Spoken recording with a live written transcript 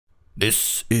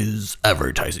This is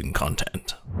advertising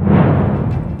content.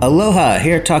 Aloha,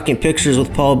 here Talking Pictures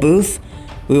with Paul Booth.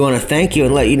 We want to thank you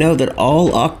and let you know that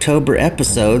all October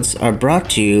episodes are brought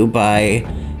to you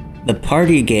by the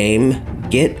party game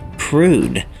Get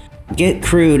Crude. Get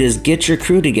Crude is get your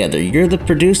crew together. You're the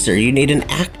producer. You need an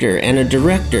actor and a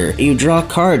director. You draw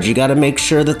cards. You got to make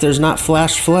sure that there's not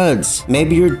flash floods.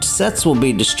 Maybe your sets will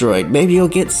be destroyed. Maybe you'll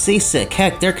get seasick.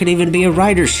 Heck, there could even be a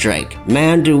writer's strike.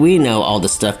 Man, do we know all the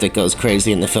stuff that goes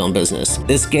crazy in the film business.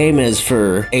 This game is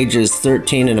for ages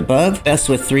 13 and above, best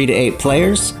with 3 to 8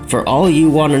 players. For all you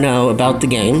want to know about the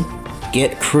game,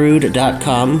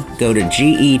 getcrude.com. Go to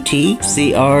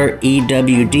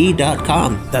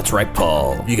GETCREWD.com. That's right,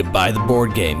 Paul. You can buy the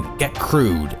board game Get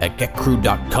Crude at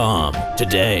getcrude.com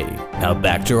today. Now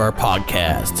back to our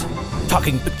podcast,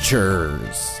 Talking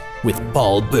Pictures with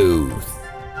Paul Booth.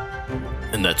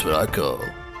 And that's what I call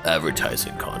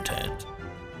advertising content.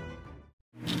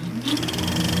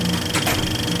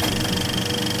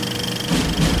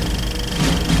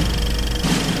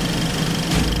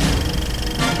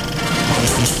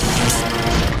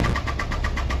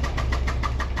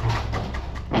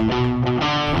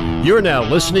 You're now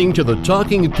listening to the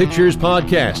Talking Pictures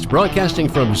podcast, broadcasting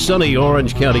from sunny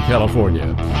Orange County,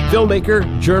 California.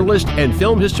 Filmmaker, journalist, and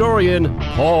film historian,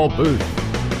 Paul Booth.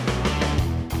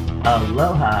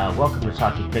 Aloha, welcome to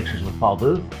Talking Pictures with Paul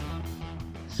Booth.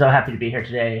 So happy to be here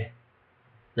today.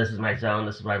 This is my zone,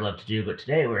 this is what I love to do, but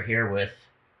today we're here with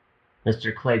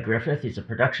Mr. Clay Griffith. He's a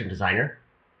production designer.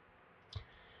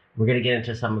 We're going to get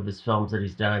into some of his films that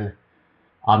he's done.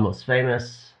 Almost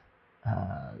Famous,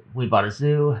 We Bought a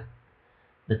Zoo,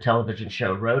 the television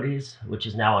show Roadies, which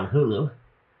is now on Hulu.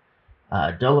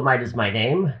 Dolomite Is My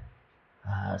Name.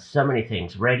 So many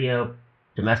things. Radio,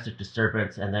 Domestic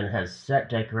Disturbance, and then has set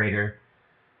decorator,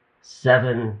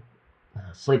 Seven,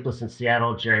 Sleepless in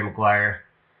Seattle, Jerry Maguire.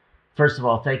 First of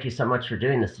all, thank you so much for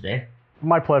doing this today.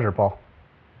 My pleasure, Paul.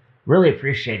 Really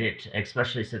appreciate it,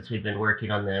 especially since we've been working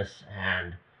on this,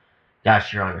 and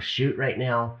gosh, you're on a shoot right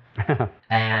now,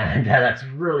 and that's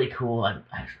really cool.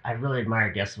 I really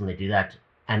admire guests when they do that.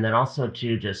 And then also,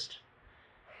 too, just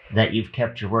that you've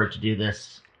kept your word to do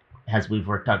this as we've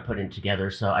worked on putting it together.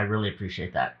 So I really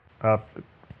appreciate that.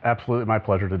 Absolutely my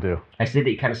pleasure to do. I see that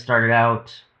you kind of started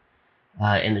out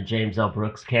in the James L.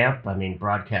 Brooks camp. I mean,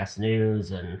 broadcast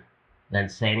news and then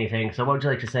Say Anything. So what would you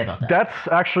like to say about that? That's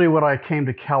actually when I came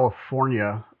to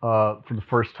California for the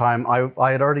first time. I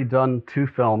had already done 2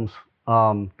 films.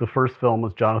 The first film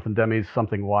was Jonathan Demme's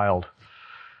Something Wild.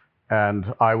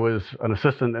 And I was an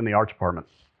assistant in the art department.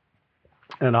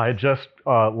 And I had just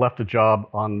left a job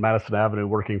on Madison Avenue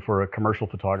working for a commercial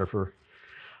photographer.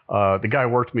 The guy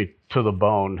worked me to the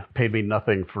bone, paid me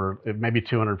nothing for maybe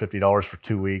 $250 for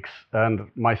 2 weeks. And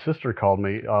my sister called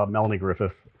me, Melanie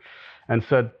Griffith, and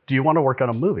said, "Do you want to work on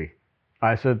a movie?"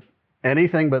 I said,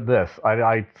 "Anything but this."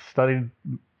 I studied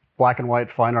black and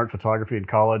white fine art photography in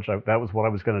college. That was what I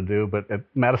was going to do, but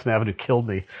Madison Avenue killed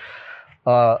me.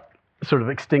 Sort of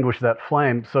extinguished that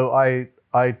flame. So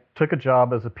I took a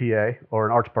job as a PA, or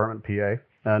an art department PA,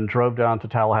 and drove down to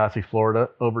Tallahassee, Florida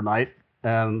overnight,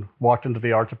 and walked into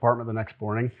the art department the next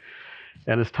morning.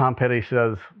 And as Tom Petty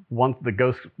says, once the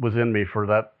ghost was in me for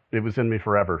that, it was in me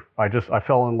forever. I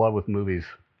fell in love with movies.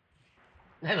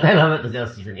 I love it, the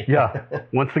ghost is in you. Yeah,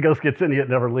 once the ghost gets in you, it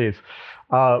never leaves.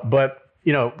 But,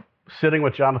 you know, sitting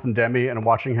with Jonathan Demme and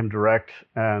watching him direct,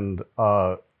 and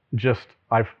I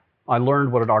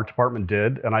learned what an art department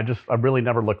did, and I really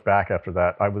never looked back after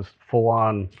that. I was full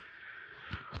on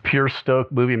pure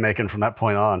stoke movie making from that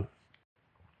point on.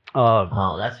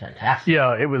 Oh, that's fantastic.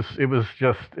 Yeah, it was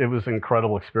an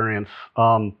incredible experience.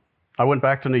 I went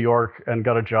back to New York and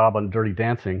got a job on Dirty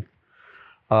Dancing,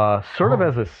 sort of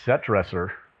as a set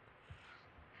dresser,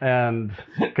 and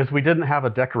because we didn't have a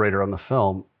decorator on the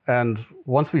film. And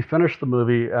once we finished the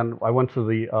movie and I went to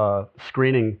the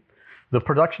screening, the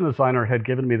production designer had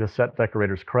given me the set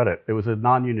decorator's credit. It was a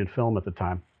non-union film at the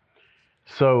time.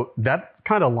 So that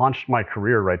kind of launched my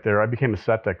career right there. I became a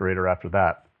set decorator after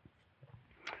that.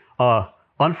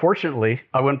 Unfortunately,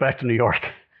 I went back to New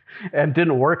York and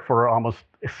didn't work for almost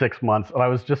 6 months. And I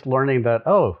was just learning that,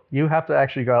 you have to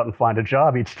actually go out and find a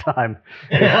job each time.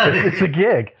 It's a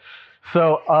gig.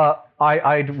 So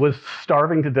I was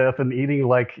starving to death and eating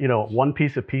 1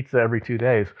 piece of pizza every 2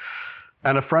 days.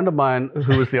 And a friend of mine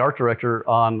who was the art director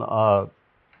on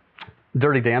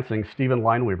Dirty Dancing, Stephen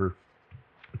Lineweaver,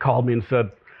 called me and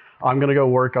said, "I'm going to go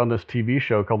work on this TV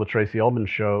show called The Tracy Ullman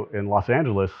Show in Los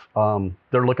Angeles.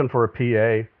 They're looking for a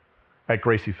PA at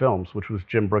Gracie Films," which was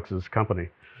Jim Brooks's company.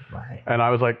 Right. And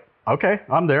I was like, okay,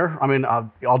 I'm there. I mean,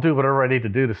 I'll do whatever I need to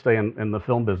do to stay in the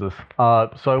film business.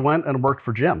 So I went and worked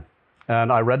for Jim.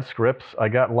 And I read scripts. I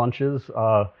got lunches.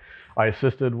 I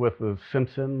assisted with The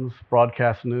Simpsons,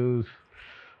 Broadcast News,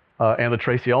 and The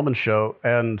Tracy Ullman Show.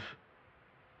 And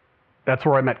that's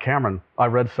where I met Cameron. I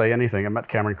read Say Anything. I met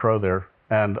Cameron Crowe there.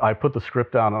 And I put the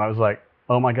script down, and I was like,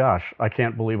 oh my gosh, I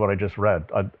can't believe what I just read.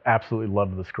 I absolutely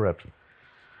loved the script.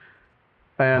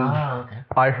 And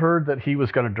I heard that he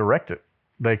was going to direct it.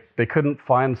 They couldn't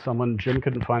find someone, Jim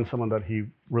couldn't find someone that he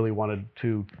really wanted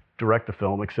to direct the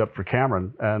film except for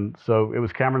Cameron. And so it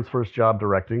was Cameron's first job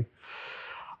directing.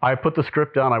 I put the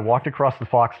script down. I walked across the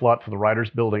Fox lot to the writer's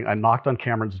building. I knocked on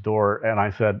Cameron's door, and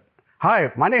I said,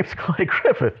 hi, my name's Clay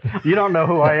Griffith. You don't know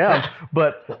who I am,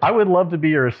 but I would love to be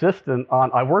your assistant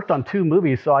I worked on 2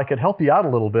 movies, so I could help you out a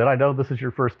little bit. I know this is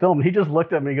your first film. And he just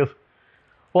looked at me and goes,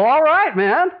 well, all right,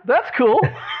 man, that's cool.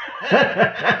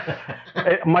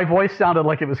 My voice sounded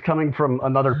like it was coming from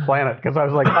another planet because I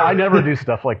was like, I never do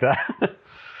stuff like that.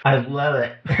 I love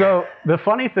it. So the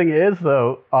funny thing is,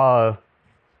 though,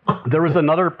 there was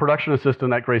another production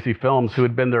assistant at Gracie Films who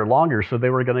had been there longer, so they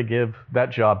were going to give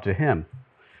that job to him.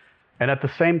 And at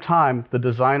the same time, the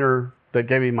designer that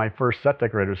gave me my first set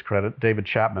decorator's credit, David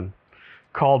Chapman,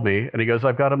 called me, and he goes,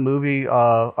 I've got a movie.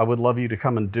 I would love you to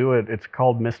come and do it. It's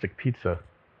called Mystic Pizza.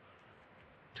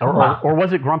 Or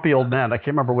was it Grumpy Old Men? I can't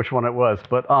remember which one it was.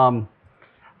 But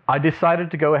I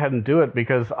decided to go ahead and do it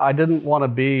because I didn't want to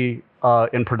be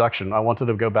in production. I wanted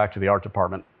to go back to the art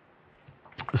department.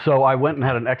 So I went and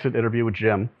had an exit interview with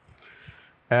Jim.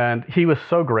 And he was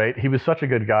so great. He was such a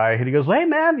good guy. And he goes, hey,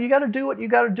 man, you got to do what you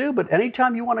got to do. But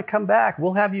anytime you want to come back,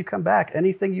 we'll have you come back.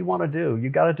 Anything you want to do, you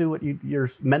got to do what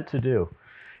you're meant to do.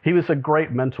 He was a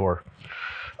great mentor.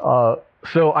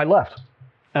 So I left.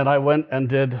 And I went and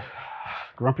did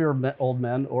Grumpy Old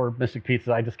Men or Mystic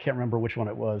Pizza. I just can't remember which one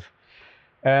it was.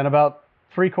 And about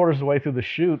 3/4 of the way through the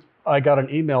shoot, I got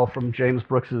an email from James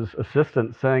Brooks's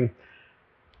assistant saying,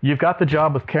 you've got the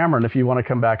job with Cameron if you want to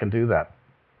come back and do that.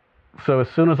 So as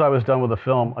soon as I was done with the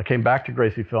film, I came back to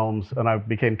Gracie Films and I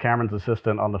became Cameron's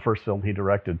assistant on the first film he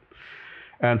directed.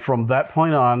 And from that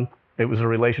point on, it was a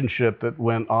relationship that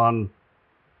went on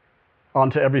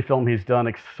to every film he's done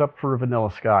except for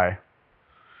Vanilla Sky.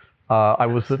 Now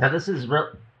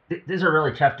these are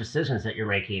really tough decisions that you're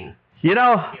making. You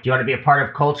know, do you want to be a part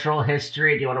of cultural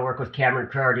history? Do you want to work with Cameron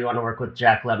Crowe? Or do you want to work with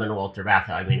Jack Lemmon, Walter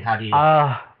Matthau? I mean, how do you?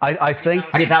 I think.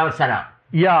 How do you balance that out?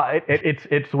 Yeah,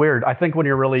 it's weird. I think when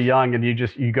you're really young and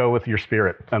you go with your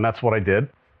spirit, and that's what I did.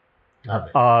 Love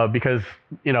it. Because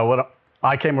when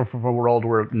I came from a world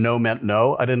where no meant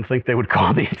no, I didn't think they would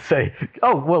call me and say,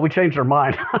 "Oh, well, we changed our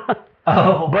mind."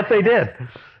 But they did.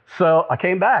 So I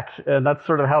came back, and that's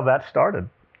sort of how that started.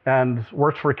 And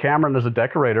worked for Cameron as a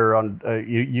decorator on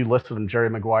you listed in Jerry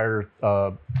Maguire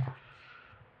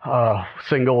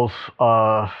singles,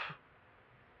 and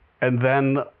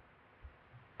then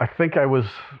I think I was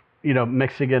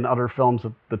mixing in other films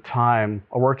at the time.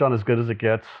 I worked on As Good as It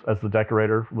Gets as the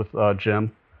decorator with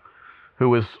Jim,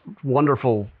 who was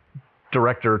wonderful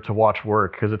director to watch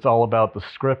work because it's all about the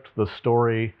script, the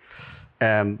story,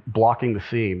 and blocking the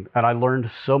scene. And I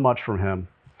learned so much from him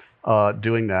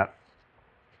doing that.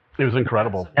 It was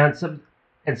incredible. And some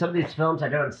of these films, I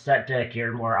know in set deck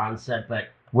you're more on set, but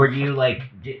were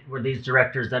these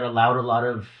directors that allowed a lot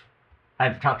of?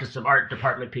 I've talked to some art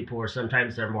department people where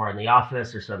sometimes they're more in the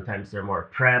office or sometimes they're more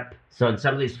prep. So in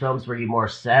some of these films, were you more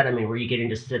set? I mean, were you getting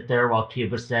to sit there while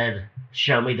Cuba said,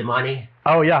 "Show me the money"?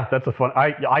 Oh yeah, that's a fun.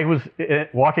 I was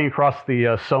walking across the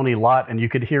Sony lot, and you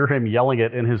could hear him yelling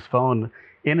it in his phone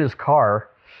in his car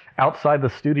outside the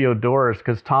studio doors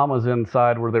because Tom was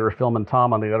inside where they were filming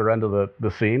Tom on the other end of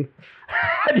the scene.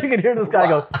 And you could hear this guy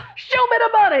go, "Show me the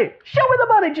money! Show me the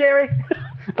money, Jerry!"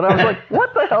 And I was like,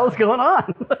 "What the hell is going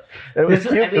on?" It was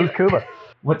Cuba.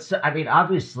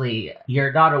 Obviously,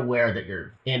 you're not aware that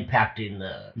you're impacting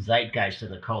the zeitgeist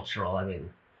and the cultural. I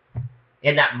mean,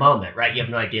 in that moment, right? You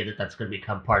have no idea that that's going to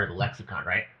become part of the lexicon,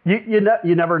 right? You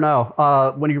never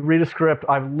know. When you read a script,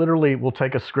 I literally will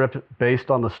take a script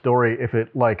based on the story if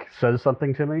it says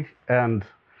something to me. And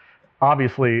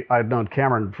obviously, I'd known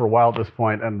Cameron for a while at this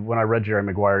point, and when I read Jerry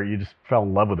Maguire, you just fell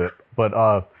in love with it. But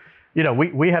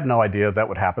we had no idea that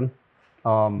would happen.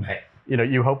 Right.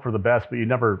 You hope for the best, but you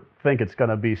never think it's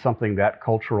going to be something that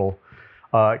cultural.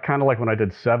 Kind of like when I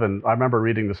did Seven, I remember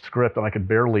reading the script and I could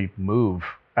barely move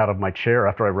out of my chair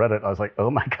after I read it. I was like, "Oh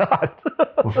my God,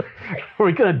 are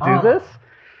we going to do this?"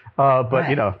 But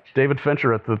right. David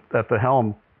Fincher at the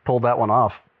helm pulled that one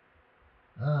off.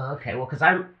 Oh, okay. Well, because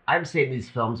I'm seeing these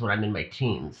films when I'm in my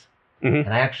teens, and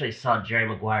I actually saw Jerry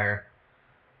Maguire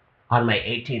on my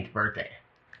 18th birthday.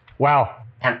 Wow.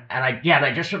 And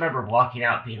I just remember walking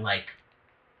out being like,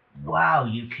 wow,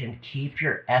 you can keep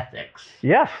your ethics.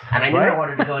 Yes. And I knew right? I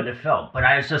wanted to go into film, but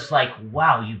I was just like,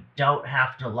 wow, you don't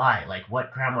have to lie. Like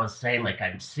what Grandma's saying, like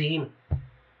I'm seeing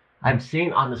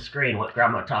on the screen what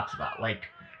Grandma talks about. Like,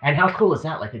 and how cool is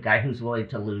that? Like a guy who's willing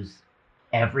to lose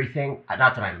everything.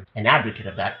 Not that I'm an advocate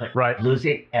of that, but Right.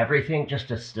 losing everything just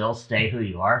to still stay who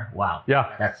you are. Wow.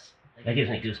 Yeah. That gives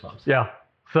me goosebumps. Yeah.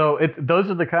 So those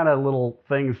are the kind of little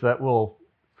things that will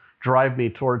drive me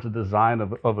towards the design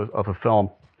of a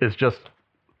film. Is just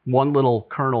one little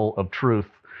kernel of truth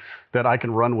that I can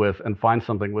run with and find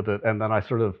something with it, and then I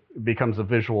sort of becomes a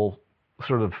visual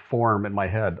sort of form in my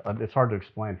head. It's hard to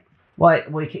explain. Well,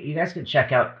 you guys can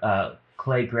check out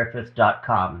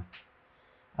claygriffith.com.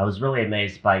 I was really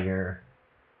amazed by your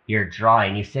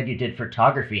drawing. You said you did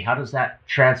photography. How does that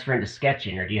transfer into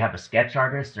sketching, or do you have a sketch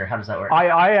artist, or how does that work?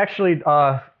 I actually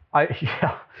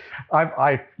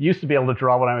I used to be able to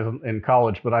draw when I was in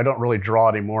college, but I don't really draw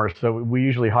anymore. So we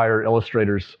usually hire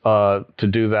illustrators to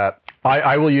do that.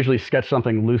 I will usually sketch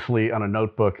something loosely on a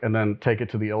notebook and then take it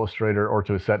to the illustrator or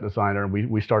to a set designer, and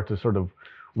we start to sort of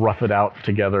rough it out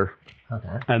together.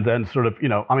 Okay. And then sort of,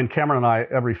 Cameron and I,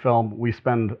 every film, we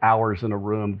spend hours in a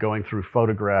room going through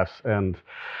photographs and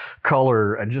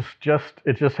color, and it's just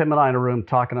him and I in a room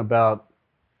talking about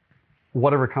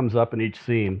whatever comes up in each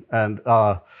scene. And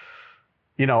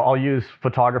I'll use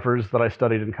photographers that I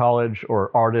studied in college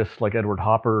or artists like Edward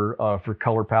Hopper for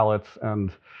color palettes, and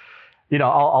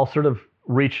I'll sort of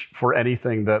reach for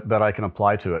anything that I can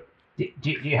apply to it.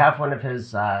 Do you have one of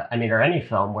his? Or any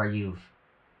film where you've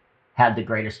had the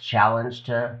greatest challenge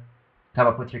to come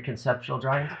up with your conceptual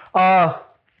drawings?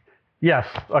 Yes,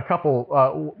 a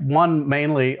couple. One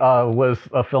mainly was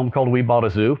a film called We Bought a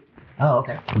Zoo. Oh,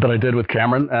 okay. That I did with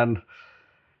Cameron, and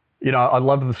I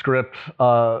loved the script.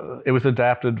 It was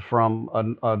adapted from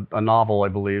a novel, I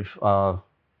believe.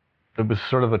 It was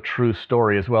sort of a true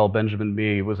story as well. Benjamin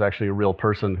Mee was actually a real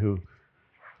person who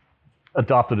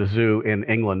adopted a zoo in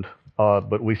England,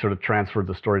 but we sort of transferred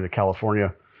the story to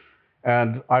California.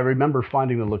 And I remember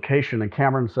finding the location, and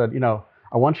Cameron said,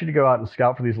 I want you to go out and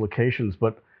scout for these locations,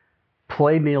 but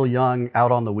play Neil Young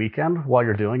out on the weekend while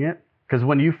you're doing it. Because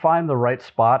when you find the right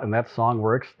spot and that song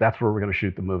works, that's where we're going to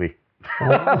shoot the movie.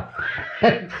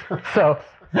 So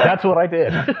that's what I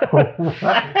did.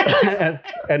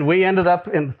 and we ended up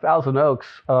in Thousand Oaks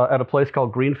at a place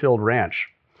called Greenfield Ranch.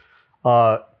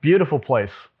 Beautiful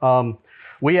place.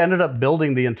 We ended up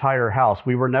building the entire house.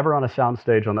 We were never on a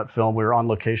soundstage on that film. We were on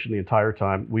location the entire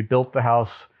time. We built the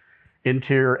house,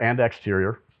 interior and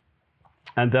exterior.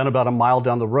 And then about a mile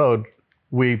down the road,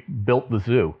 we built the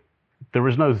zoo. There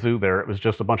was no zoo there. It was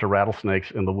just a bunch of rattlesnakes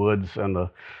in the woods and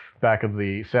the back of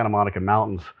the Santa Monica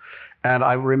Mountains. And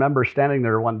I remember standing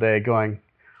there one day going,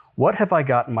 what have I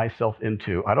gotten myself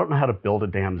into? I don't know how to build a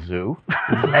damn zoo.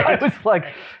 I was like,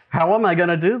 how am I going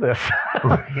to do this?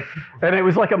 And it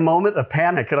was like a moment of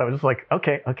panic. And I was like,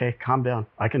 okay, calm down.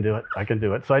 I can do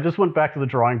it. So I just went back to the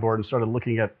drawing board and started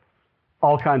looking at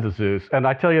all kinds of zoos. And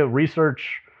I tell you, research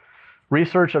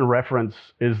and reference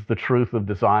is the truth of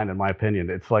design, in my opinion.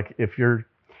 It's like if you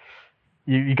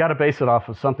got to base it off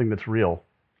of something that's real.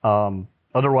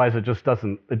 Otherwise, it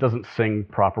doesn't sing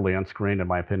properly on screen, in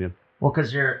my opinion. Well,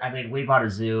 because We Bought a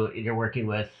Zoo, you're working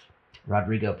with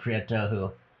Rodrigo Prieto,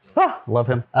 who... Love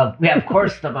him. Yeah, of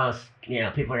course, the most,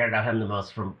 people are going to know him the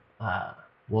most from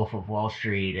Wolf of Wall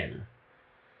Street and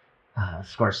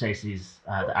Scorsese's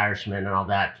The Irishman and all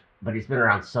that. But he's been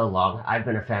around so long. I've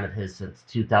been a fan of his since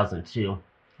 2002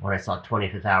 when I saw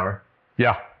 25th Hour.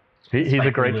 Yeah, he's a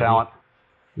great talent.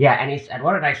 Yeah, and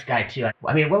what a nice guy, too.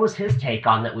 What was his take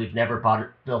on that we've never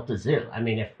built a zoo?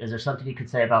 Is there something you could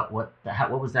say about what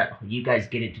was that, you guys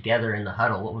getting together in the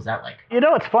huddle? What was that like?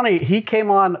 It's funny. He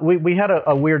came on, we had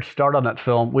a weird start on that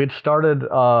film. We'd started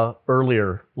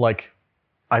earlier, like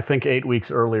I think 8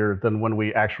 weeks earlier than when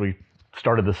we actually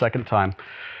started the second time.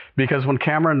 Because when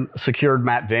Cameron secured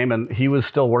Matt Damon, he was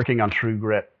still working on True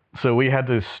Grit. So we had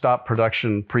to stop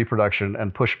pre-production,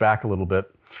 and push back a little bit.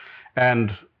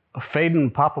 And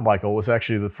Phaedon Papamichael was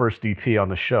actually the first DP on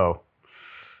the show.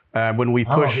 When we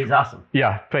pushed, he's awesome.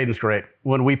 Yeah, Phaedon's great.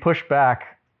 When we pushed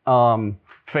back,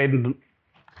 Phaedon,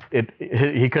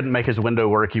 he couldn't make his window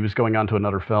work. He was going on to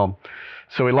another film.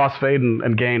 So we lost Phaedon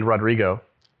and gained Rodrigo.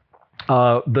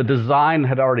 The design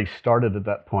had already started at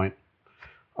that point.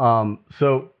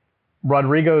 So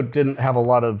Rodrigo didn't have a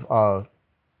lot of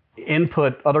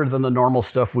input other than the normal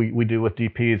stuff we do with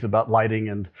DPs about lighting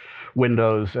and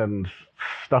windows and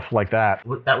stuff like that.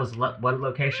 That was one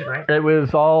location, right? It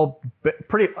was all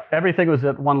everything was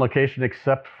at one location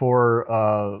except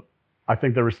for, I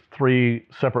think there was 3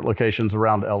 separate locations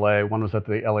around LA. One was at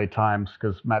the LA Times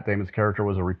because Matt Damon's character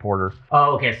was a reporter.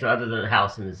 Oh, okay. So other than the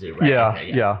house and the zoo, right? Yeah,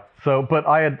 Okay, yeah. So, but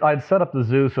I had set up the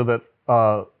zoo so that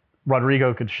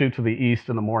Rodrigo could shoot to the east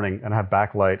in the morning and have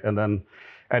backlight, and then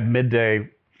at midday,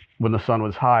 when the sun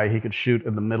was high, he could shoot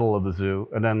in the middle of the zoo,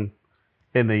 and then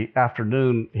in the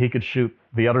afternoon, he could shoot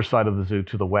the other side of the zoo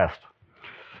to the west.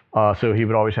 So he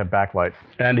would always have backlight.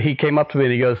 And he came up to me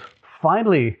and he goes,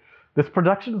 "Finally, this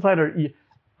production designer,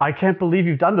 I can't believe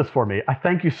you've done this for me. I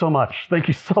thank you so much. Thank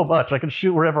you so much. I can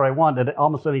shoot wherever I want at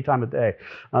almost any time of day."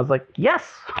 I was like, yes.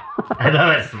 I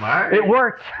know, it's smart. It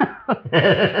worked.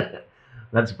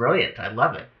 That's brilliant. I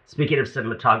love it. Speaking of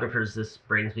cinematographers, this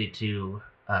brings me to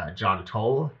John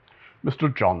Toll.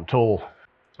 Mr. John Toll.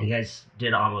 You guys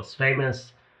did Almost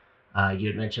Famous. You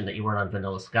had mentioned that you weren't on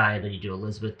Vanilla Sky, and then you do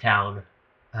Elizabethtown.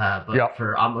 But Yep.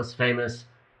 for Almost Famous,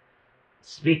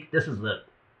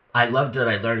 I loved that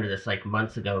I learned this like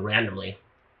months ago randomly.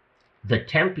 The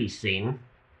Tempe scene,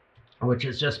 which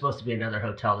is just supposed to be another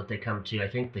hotel that they come to, I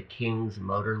think the King's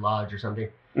Motor Lodge or something.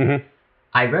 Mm-hmm.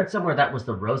 I read somewhere that was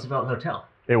the Roosevelt Hotel.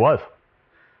 It was.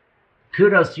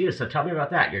 Kudos to you. So tell me about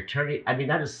that. You're turning, I mean,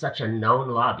 that is such a known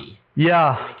lobby.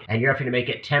 Yeah. And you're having to make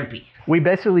it Tempe. We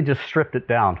basically just stripped it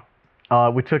down.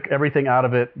 We took everything out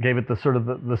of it, gave it the sort of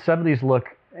the 70s look.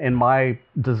 In my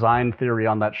design theory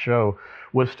on that show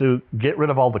was to get rid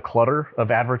of all the clutter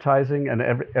of advertising and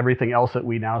everything else that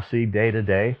we now see day to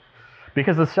day.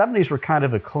 Because the 70s were kind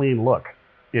of a clean look.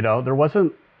 You know, there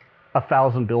wasn't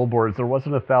 1,000 billboards, there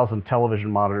wasn't 1,000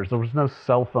 television monitors, there was no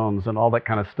cell phones and all that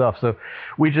kind of stuff. So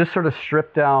we just sort of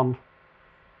stripped down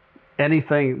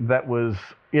anything that was,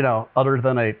 you know, other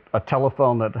than a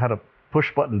telephone that had a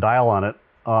push button dial on it,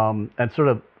 and sort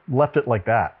of left it like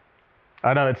that.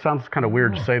 I know it sounds kind of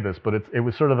weird to say this, but it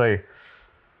was sort of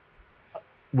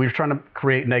we were trying to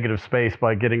create negative space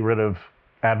by getting rid of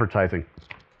advertising.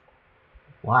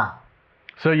 Wow.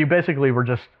 So you basically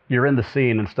you're in the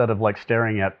scene instead of like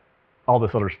staring at all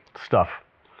this other stuff.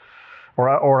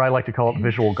 Or I like to call it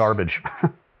visual garbage.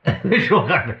 Visual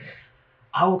garbage.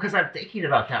 Oh, because I'm thinking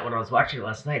about that when I was watching it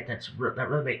last night. That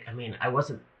really made, I mean, I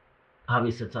wasn't,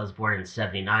 obviously since I was born in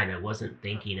 79, I wasn't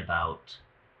thinking about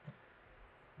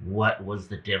what was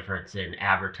the difference in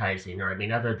advertising, or I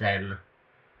mean, other than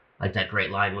like that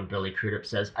great line when Billy Crudup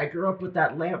says, "I grew up with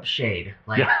that lampshade."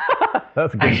 Like, yeah,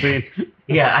 that's a good scene.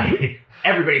 Yeah,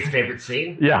 everybody's favorite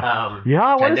scene. Yeah, yeah.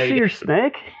 I want to see your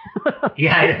snake.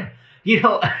 Yeah, you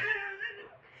know,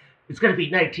 it's gonna be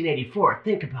 1984.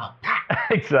 Think about that.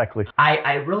 Exactly.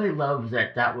 I really love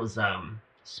that was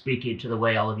speaking to the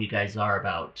way all of you guys are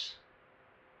about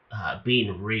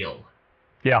being real.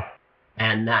 Yeah.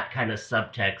 And that kind of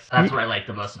subtext, that's what I like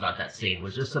the most about that scene,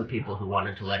 was just some people who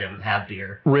wanted to let him have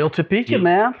beer. Real Topeka,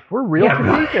 man. We're real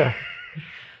Topeka.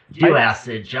 Do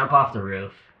acid, jump off the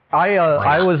roof.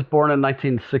 I was born in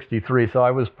 1963, so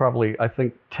I was probably, I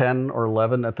think, 10 or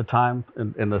 11 at the time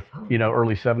in the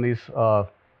early 70s.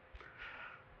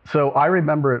 So I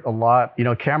remember it a lot. You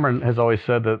know, Cameron has always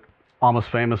said that Almost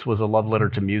Famous was a love letter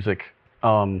to music.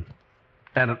 And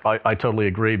I totally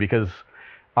agree, because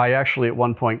I actually at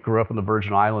one point grew up in the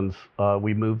Virgin Islands.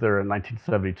 We moved there in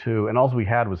 1972, and all we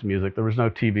had was music. There was no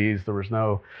TVs. There was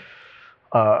no.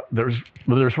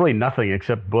 There's really nothing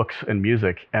except books and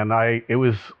music. And it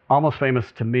was Almost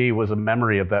Famous to me was a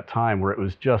memory of that time where it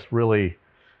was just really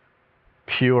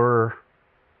pure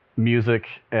music,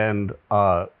 and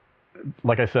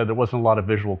like I said, there wasn't a lot of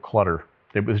visual clutter.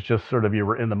 It was just sort of, you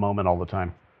were in the moment all the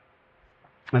time.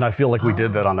 And I feel like we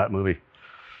did that on that movie.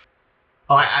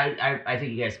 Oh, I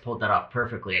think you guys pulled that off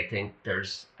perfectly. I think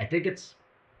it's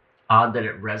odd that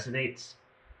it resonates.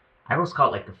 I almost call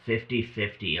it like the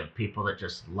 50-50 of people that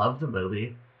just love the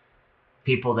movie,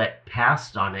 people that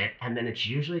passed on it, and then it's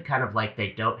usually kind of like they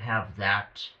don't have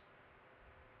that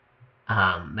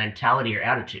mentality or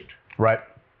attitude. Right.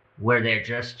 Where they're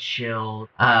just chill.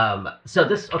 So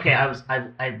this, okay,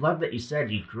 I love that you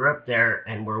said you grew up there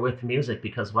and were with music,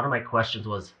 because one of my questions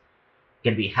was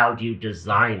going to be, how do you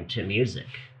design to music?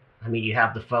 I mean, you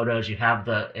have the photos, you have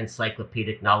the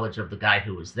encyclopedic knowledge of the guy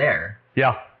who was there.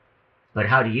 Yeah. But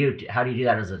how do you do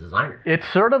that as a designer?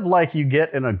 It's sort of like you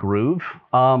get in a groove.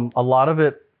 A lot of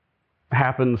it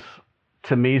happens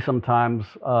to me sometimes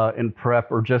in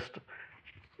prep, or just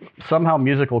somehow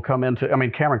music will come into. I mean,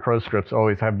 Cameron Crowe scripts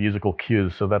always have musical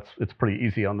cues, so it's pretty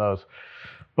easy on those.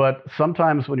 But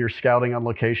sometimes when you're scouting on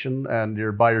location and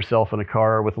you're by yourself in a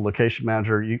car with a location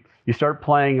manager, you start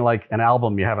playing like an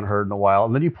album you haven't heard in a while,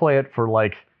 and then you play it for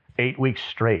like 8 weeks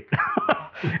straight.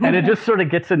 And it just sort of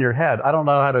gets in your head. I don't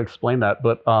know how to explain that,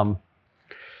 but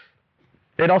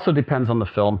it also depends on the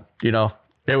film. You know,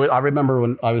 I remember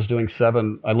when I was doing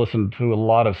Seven, I listened to a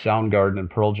lot of Soundgarden and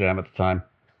Pearl Jam at the time,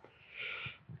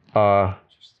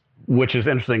 which is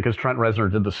interesting because Trent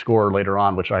Reznor did the score later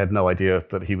on, which I had no idea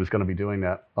that he was going to be doing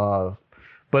that.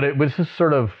 But it was just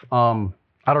sort of,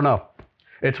 I don't know.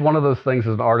 It's one of those things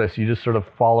as an artist, you just sort of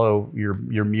follow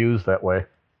your muse that way.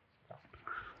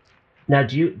 Now,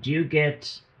 do you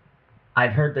get?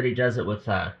 I've heard that he does it with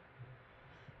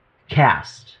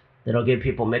Cast. That'll give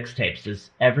people mixtapes.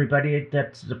 Does everybody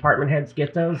that's department heads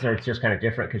get those, or it's just kind of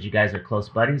different because you guys are close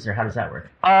buddies, or how does that work?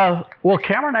 Well,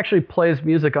 Cameron actually plays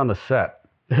music on the set.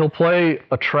 He'll play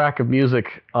a track of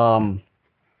music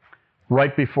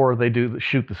right before they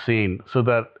shoot the scene, so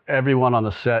that everyone on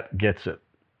the set gets it.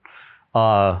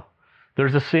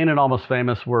 There's a scene in Almost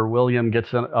Famous where William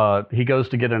gets in. He goes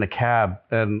to get in a cab,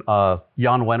 and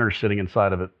Jan Wenner's sitting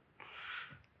inside of it.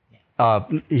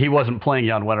 He wasn't playing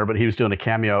Jan Wenner, but he was doing a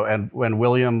cameo. And when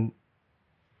William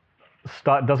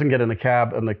doesn't get in the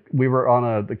cab, and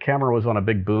the camera was on a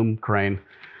big boom crane,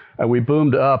 and we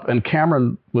boomed up, and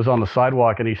Cameron was on the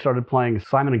sidewalk, and he started playing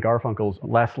Simon and Garfunkel's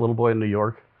 "Last Little Boy in New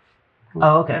York."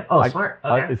 Oh, okay. Oh, smart.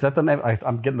 Okay. Is that the name?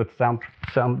 I'm getting the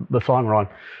the song wrong,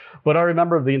 but I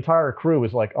remember the entire crew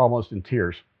was like almost in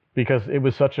tears because it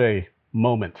was such a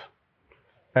moment.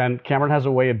 And Cameron has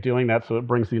a way of doing that, so it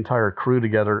brings the entire crew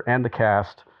together and the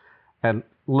cast, and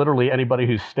literally anybody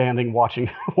who's standing, walking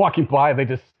by, they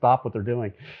just stop what they're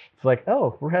doing. It's like,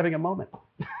 oh, we're having a moment.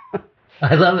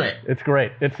 I love it. It's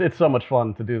great. It's so much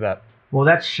fun to do that. Well,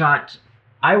 that shot,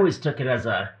 I always took it as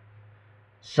a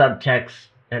subtext,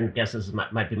 and I guess this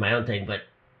might be my own thing, but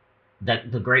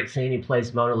the great scene he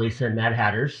plays Mona Lisa and Mad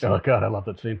Hatters. Oh God, I love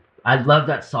that scene. I love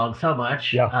that song so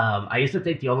much. Yeah. I used to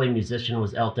think the only musician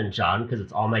was Elton John because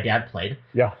it's all my dad played.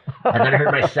 Yeah. And then I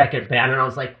heard my second band and I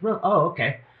was like, oh,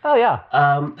 okay. Oh yeah.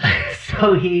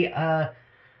 So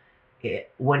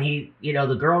when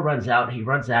the girl runs out, he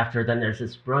runs after, then there's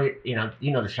this brilliant,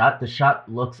 the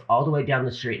shot looks all the way down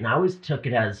the street. And I always took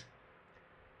it as,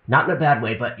 not in a bad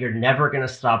way, but you're never going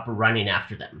to stop running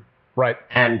after them. Right.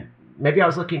 And maybe I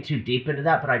was looking too deep into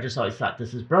that, but I just always thought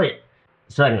this is brilliant.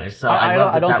 So anyway,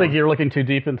 I don't think you're looking too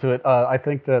deep into it. I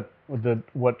think that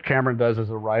what Cameron does as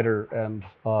a writer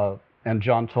and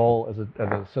John Toll as a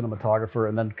cinematographer,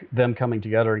 and then them coming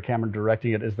together and Cameron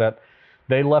directing it, is that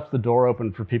they left the door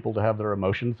open for people to have their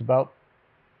emotions about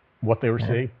what they were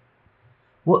seeing.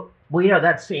 Well,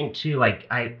 that scene too.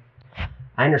 I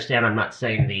understand. I'm not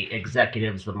saying the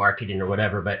executives, the marketing, or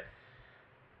whatever, but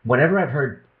whenever I've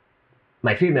heard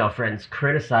my female friends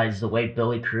criticize the way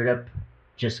Billy Crudup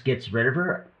just gets rid of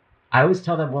her, I always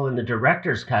tell them, well, in the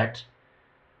director's cut,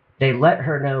 they let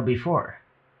her know before,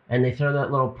 and they throw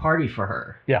that little party for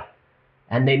her. Yeah.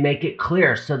 And they make it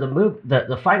clear. So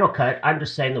the final cut, I'm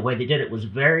just saying the way they did it was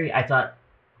I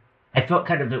felt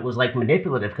kind of it was like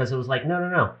manipulative because it was like,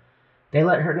 no. They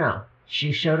let her know.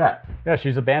 She showed up. Yeah,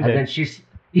 she's a Band-Aid. And then she's,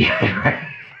 yeah, right.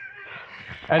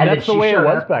 And that's the way it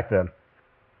was back then.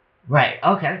 Right,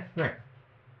 okay, right.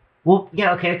 Well,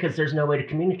 yeah, okay, because there's no way to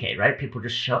communicate, right? People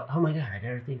just show. Oh my God, I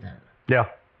never think that. Yeah.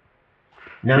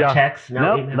 No text,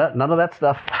 no email. None of that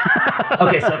stuff.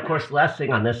 Okay, so of course, the last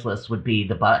thing on this list would be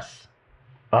the bus.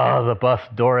 Oh, the bus,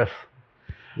 Doris.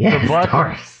 Yes, the bus.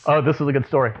 Doris. Oh, this is a good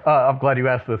story. I'm glad you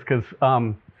asked this because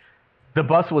the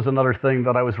bus was another thing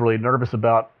that I was really nervous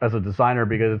about as a designer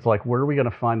because it's like, where are we going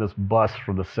to find this bus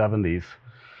from the 70s?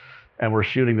 And we're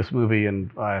shooting this movie in,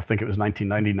 I think it was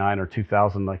 1999 or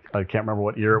 2000. I can't remember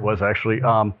what year it was actually.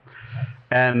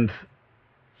 And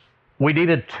we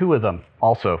needed two of them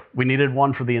also. We needed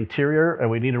one for the interior and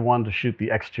we needed one to shoot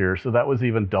the exterior. So that was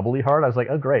even doubly hard. I was like,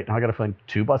 oh, great. Now I got to find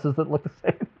two buses that look the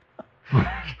same.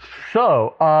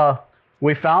 So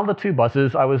we found the two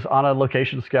buses. I was on a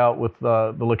location scout with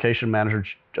the location manager,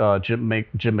 Jim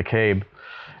McCabe.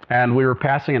 And we were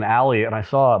passing an alley and I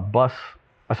saw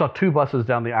two buses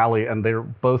down the alley, and they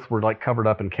both were like covered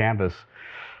up in canvas.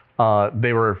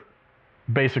 They were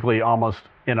basically almost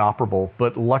inoperable,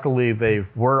 but luckily they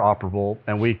were operable,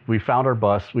 and we found our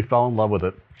bus. We fell in love with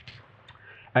it.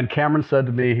 And Cameron said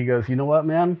to me, he goes, you know what,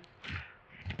 man?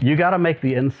 You got to make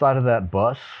the inside of that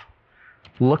bus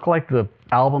look like the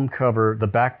album cover, the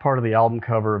back part of the album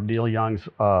cover of Neil Young's,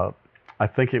 I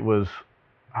think it was,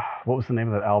 what was the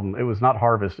name of that album? It was not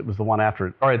Harvest. It was the one after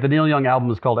it. All right, the Neil Young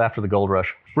album is called After the Gold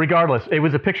Rush. Regardless, it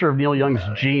was a picture of Neil Young's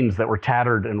jeans that were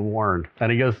tattered and worn.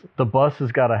 And he goes, the bus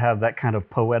has got to have that kind of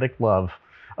poetic love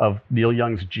of Neil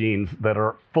Young's jeans that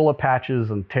are full of patches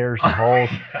and tears and holes.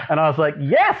 And I was like,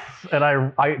 yes! And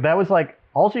I that was like,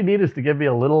 all you need is to give me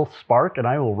a little spark and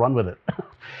I will run with it.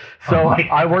 So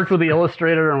I worked with the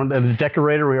illustrator and the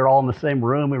decorator. We were all in the same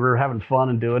room. We were having fun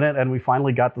and doing it, and we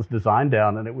finally got this design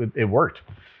down, and it worked.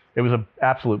 It was an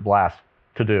absolute blast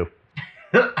to do.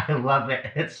 I love it.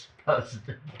 It's supposed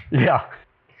to. Yeah.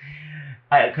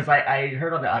 Because I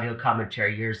heard on the audio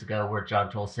commentary years ago where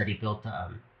John Toll said he built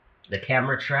the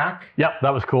camera track. Yep,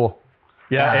 that was cool.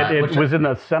 Yeah, it was in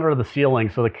the center of the ceiling,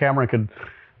 so the camera could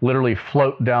literally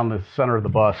float down the center of the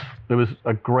bus. It was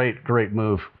a great, great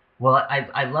move. Well,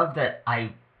 I love that.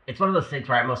 It's one of those things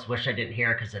where I almost wish I didn't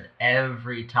hear it, because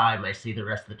every time I see the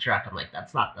rest of the track, I'm like,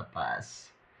 that's not the bus.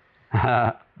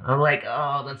 I'm like,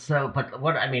 oh, that's so. But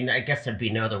I guess there'd be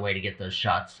no other way to get those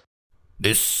shots.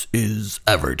 This is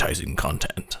advertising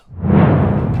content.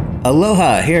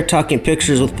 Aloha, here Talking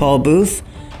Pictures with Paul Booth.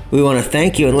 We want to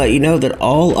thank you and let you know that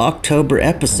all October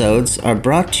episodes are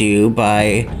brought to you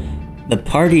by the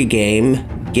party game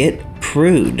Get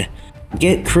Crude.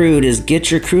 Get Crude is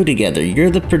get your crew together. You're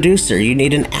the producer. You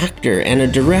need an actor and a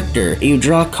director. You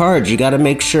draw cards. You got to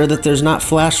make sure that there's not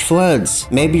flash floods.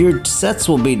 Maybe your sets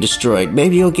will be destroyed.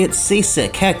 Maybe you'll get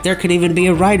seasick. Heck, there could even be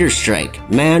a writer's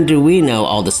strike. Man, do we know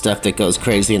all the stuff that goes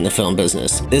crazy in the film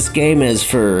business. This game is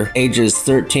for ages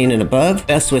 13 and above,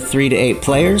 best with 3 to 8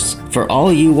 players. For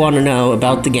all you want to know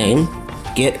about the game,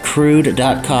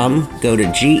 GetCrued.com. Go to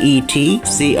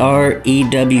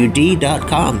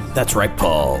GetCrued.com. That's right,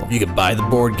 Paul. You can buy the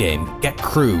board game Get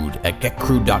Crude at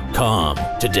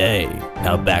GetCrued.com today.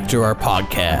 Now back to our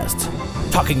podcast,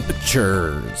 Talking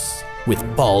Pictures with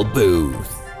Paul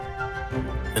Booth.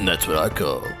 And that's what I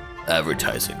call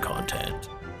advertising content.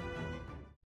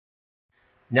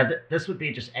 Now, this would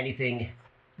be just anything,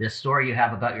 this story you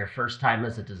have about your first time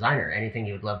as a designer, anything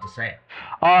you would love to say.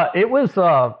 I was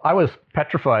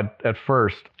petrified at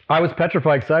first. I was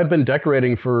petrified because I had been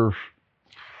decorating for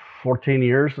 14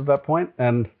 years at that point,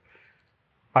 and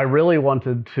I really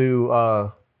wanted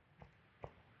to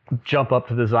jump up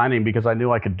to designing because I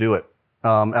knew I could do it.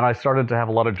 And I started to have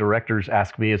a lot of directors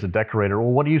ask me as a decorator,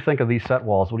 well, what do you think of these set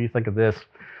walls? What do you think of this?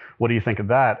 What do you think of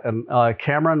that? And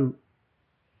Cameron,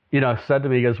 said to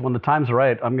me, he goes, when the time's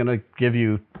right, I'm going to give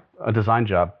you a design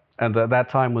job. And that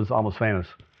time was Almost Famous.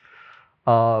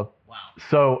 Wow.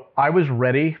 So I was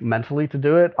ready mentally to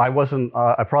do it. I wasn't,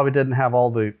 I probably didn't have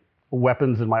all the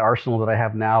weapons in my arsenal that I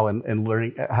have now and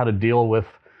learning how to deal with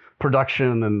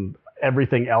production and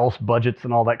everything else, budgets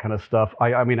and all that kind of stuff.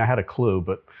 I mean, I had a clue,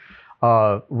 but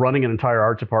running an entire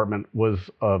art department was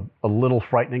a little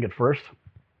frightening at first.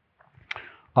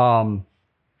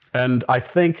 And I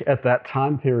think at that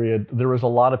time period, there was a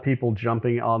lot of people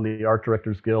jumping on the Art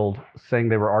Directors Guild saying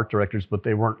they were art directors, but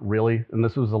they weren't really. And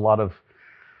this was a lot of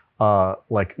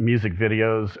like music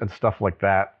videos and stuff like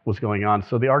that was going on.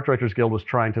 So the Art Directors Guild was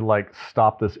trying to like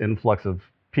stop this influx of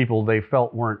people they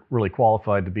felt weren't really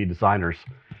qualified to be designers.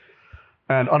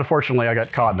 And unfortunately, I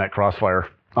got caught in that crossfire.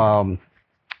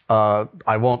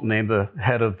 I won't name the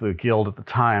head of the guild at the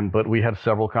time, but we had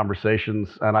several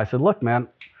conversations. And I said, look, man,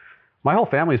 my whole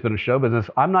family's been in show business.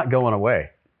 I'm not going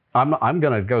away. I'm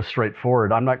going to go straight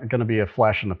forward. I'm not going to be a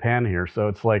flash in the pan here. So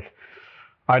it's like,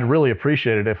 I'd really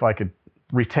appreciate it if I could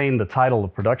retain the title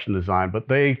of production design, but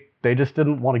they just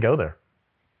didn't want to go there.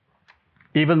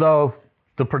 Even though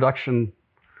the production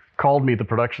called me the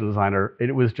production designer,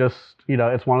 it was just,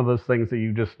 it's one of those things that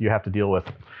you have to deal with.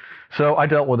 So I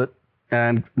dealt with it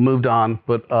and moved on,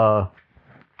 but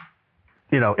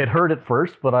it hurt at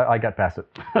first, but I got past it.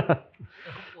 Well,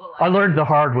 I learned the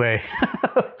hard way.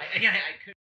 I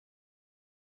could.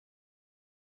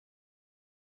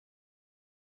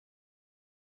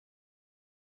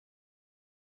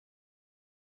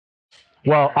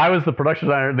 Well, I was the production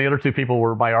designer, and the other two people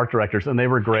were my art directors, and they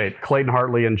were great. Clayton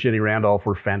Hartley and Ginny Randolph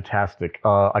were fantastic.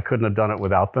 I couldn't have done it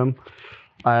without them.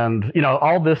 And,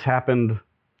 all this happened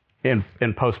in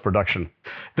post-production.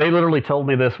 They literally told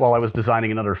me this while I was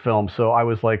designing another film, so I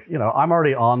was like, I'm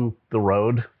already on the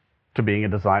road to being a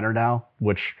designer now,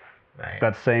 which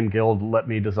that same guild let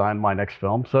me design my next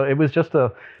film. So it was just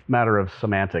a matter of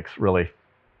semantics, really.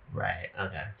 Right,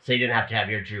 okay. So you didn't have to have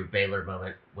your Drew Baylor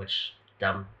moment, which,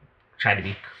 trying to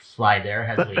be sly there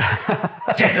as we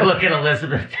take a look at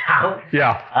Elizabethtown.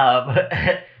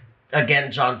 Yeah.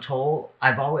 Again, John Toll,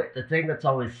 the thing that's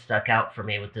always stuck out for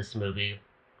me with this movie,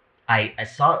 I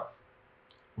saw it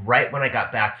right when I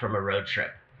got back from a road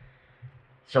trip.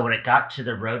 So when it got to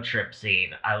the road trip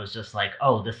scene, I was just like,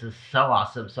 oh, this is so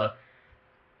awesome. So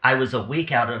I was a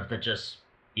week out of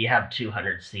you have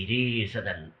 200 CDs, and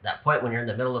then that point when you're in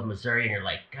the middle of Missouri and you're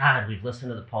like, God, we've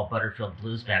listened to the Paul Butterfield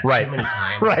Blues Band too many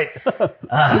times. Right.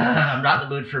 I'm not in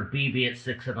the mood for BB at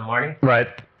 6 a.m. Right.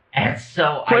 And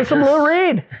so Play some Lou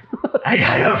Reed. I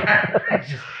know.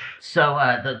 So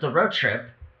the road trip,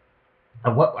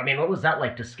 what was that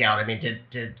like to scout? I mean,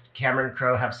 did Cameron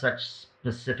Crowe have such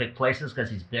specific places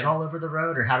because he's been all over the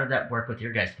road, or how did that work with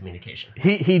your guys' communication?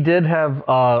 He did have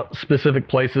specific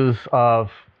places. A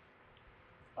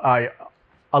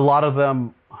lot of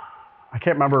them, I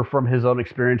can't remember from his own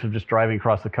experience of just driving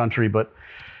across the country, but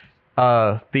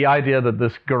the idea that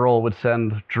this girl would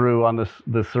send Drew on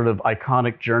this sort of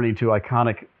iconic journey to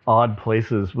iconic odd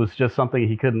places was just something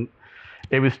he couldn't.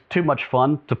 It was too much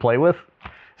fun to play with.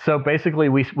 So basically,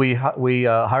 we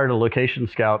hired a location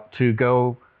scout to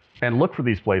go and look for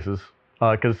these places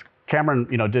because Cameron,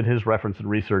 did his reference and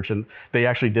research, and they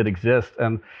actually did exist.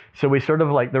 And so we sort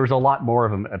of there was a lot more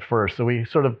of them at first. So we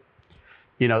sort of,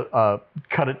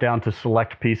 cut it down to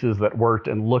select pieces that worked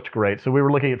and looked great. So we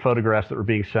were looking at photographs that were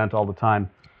being sent all the time.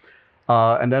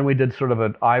 And then we did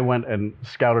I went and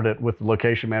scouted it with the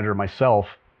location manager myself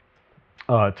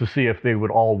to see if they would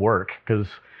all work. Because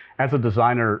as a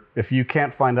designer, if you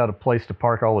can't find out a place to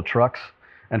park all the trucks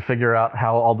and figure out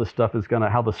how all this stuff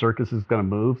how the circus is gonna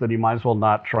move, then you might as well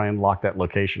not try and lock that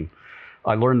location.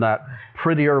 I learned that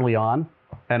pretty early on,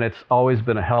 and it's always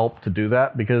been a help to do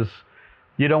that because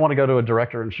you don't want to go to a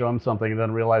director and show him something and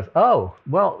then realize, oh,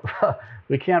 well,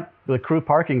 we can't, the crew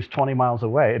parking's 20 miles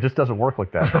away. It just doesn't work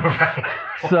like that. Right.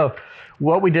 So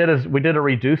what we did is we did a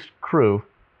reduced crew.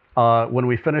 When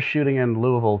we finished shooting in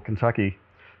Louisville, Kentucky,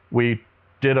 we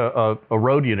did a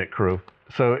road unit crew.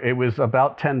 So it was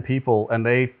about 10 people, and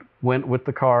they went with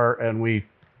the car, and we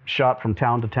shot from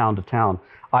town to town to town.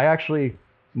 I actually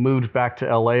moved back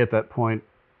to LA at that point,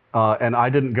 and I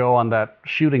didn't go on that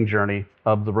shooting journey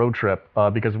of the road trip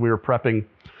because we were prepping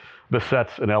the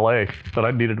sets in LA that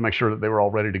I needed to make sure that they were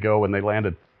all ready to go when they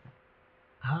landed.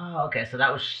 Oh, okay.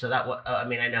 I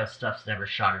mean, I know stuff's never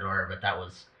shot in order, but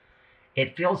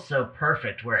it feels so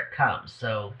perfect where it comes.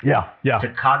 So yeah. To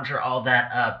conjure all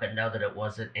that up and know that it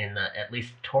wasn't at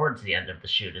least towards the end of the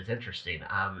shoot is interesting.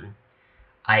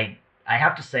 I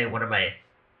have to say one of my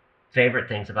favorite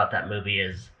things about that movie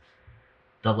is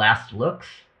the last looks.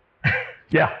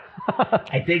 Yeah.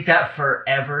 I think that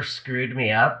forever screwed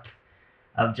me up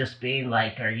of just being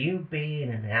like, are you being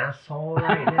an asshole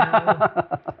right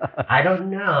now? I don't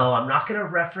know. I'm not going to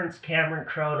reference Cameron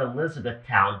Crowe and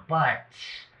Elizabethtown, but...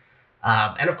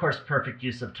 and of course, perfect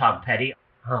use of Tom Petty.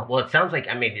 Well, it sounds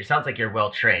like you're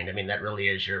well trained. I mean, that really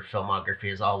is, your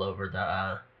filmography is all over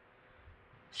the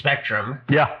spectrum.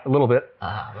 Yeah, a little bit.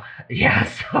 Yeah,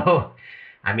 so,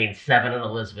 I mean, Seven in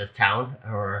Elizabethtown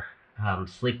or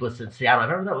Sleepless in Seattle. I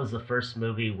remember that was the first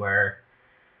movie where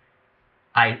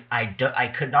I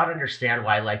could not understand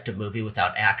why I liked a movie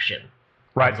without action.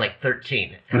 Right. I was like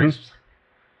 13. And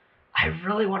I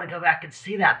really want to go back and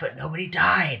see that, but nobody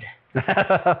died.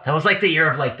 That was like the year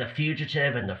of like The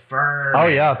Fugitive and The Firm. Oh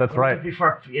yeah, that's right.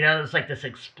 Before it was like this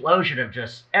explosion of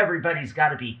just everybody's got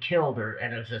to be killed,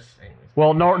 and it was just. Anyways.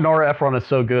 Well, Nora Ephron is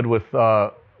so good with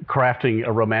crafting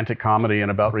a romantic comedy and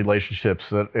about relationships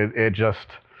that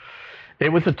it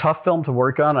was a tough film to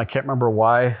work on. I can't remember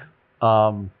why.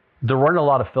 There weren't a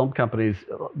lot of film companies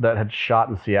that had shot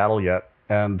in Seattle yet,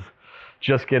 and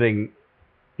just getting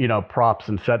props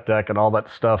and set deck and all that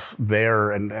stuff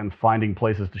there and finding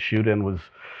places to shoot in was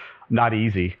not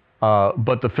easy.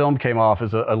 But the film came off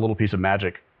as a little piece of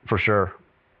magic for sure.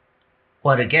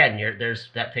 Well, and again, there's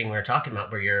that thing we were talking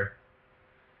about where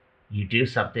you do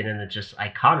something and it's just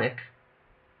iconic.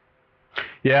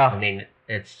 Yeah. I mean,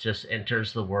 it's just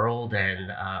enters the world,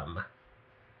 and I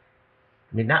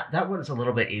mean that one's a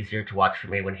little bit easier to watch for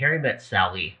me. When Harry Met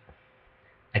Sally,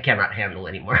 I cannot handle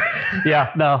anymore.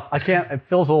 Yeah, no, I can't. It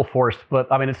feels a little forced, but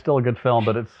I mean, it's still a good film.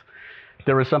 But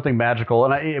there was something magical,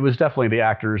 and it was definitely the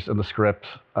actors and the script.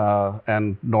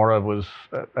 And Nora was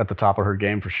at the top of her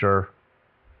game for sure.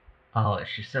 Oh,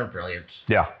 she's so brilliant.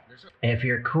 Yeah. If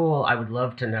you're cool, I would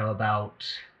love to know about.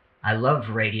 I love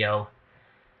radio.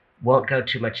 Won't go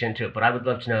too much into it, but I would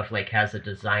love to know if has a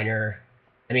designer.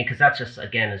 I mean, because that's just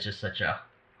is just such a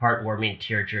heartwarming,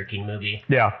 tear-jerking movie.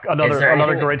 Yeah,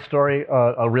 another great story,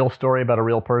 a real story about a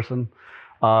real person.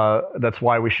 That's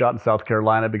why we shot in South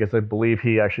Carolina, because I believe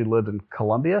he actually lived in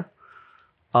Columbia.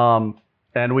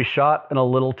 And we shot in a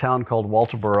little town called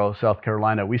Walterboro, South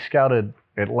Carolina. We scouted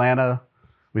Atlanta,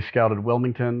 we scouted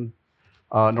Wilmington,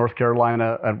 North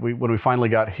Carolina, and when we finally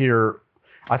got here,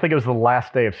 I think it was the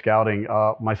last day of scouting,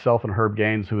 myself and Herb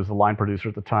Gaines, who was the line producer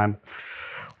at the time,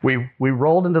 we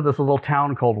rolled into this little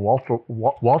town called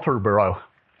Walterboro,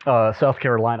 South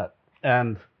Carolina,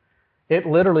 and it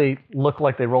literally looked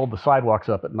like they rolled the sidewalks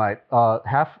up at night.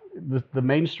 The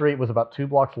main street was about 2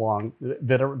 blocks long.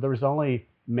 There was only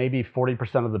maybe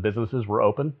 40% of the businesses were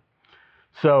open.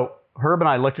 So Herb and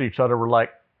I looked at each other. We're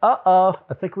like, Uh-oh,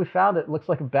 I think we found it. Looks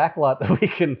like a backlot that we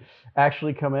can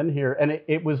actually come in here. And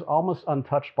it was almost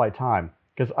untouched by time,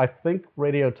 because I think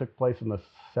radio took place in the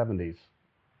 70s,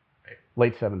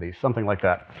 late 70s, something like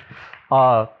that.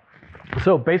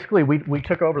 So basically, we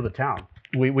took over the town.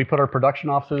 We put our production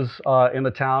offices in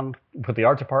the town, put the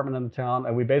art department in the town,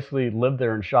 and we basically lived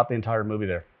there and shot the entire movie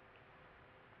there.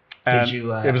 And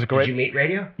it was great. Did you meet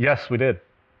radio? Yes, we did.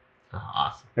 Oh,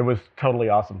 awesome. It was totally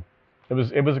awesome. It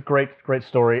was a great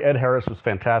story. Ed Harris was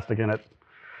fantastic in it.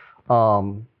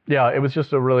 Yeah, it was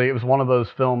just it was one of those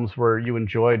films where you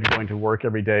enjoyed going to work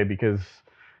every day because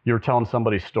you were telling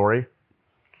somebody's story.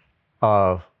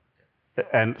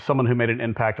 And someone who made an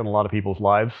impact on a lot of people's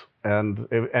lives, and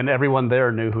everyone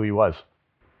there knew who he was.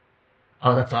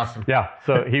 Oh, that's awesome. Yeah,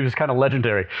 so he was kind of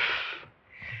legendary.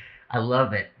 I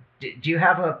love it. Do you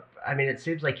have I mean, it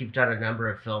seems like you've done a number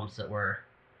of films that were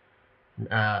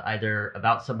either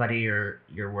about somebody or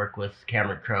your work with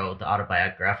Cameron Crowe, the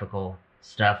autobiographical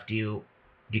stuff. Do you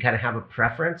kind of have a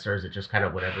preference, or is it just kind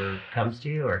of whatever comes to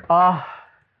you? Or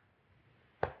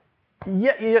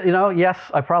yeah, yes,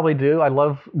 I probably do. I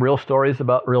love real stories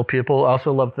about real people. I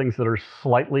also love things that are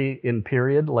slightly in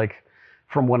period, like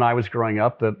from when I was growing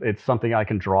up, that it's something I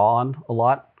can draw on a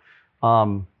lot.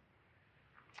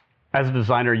 As a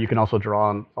designer, you can also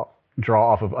draw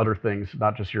off of other things,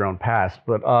 not just your own past.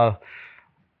 But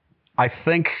I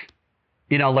think,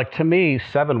 like to me,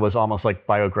 Seven was almost like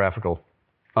biographical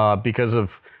because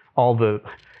of all the,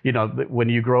 when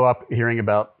you grow up hearing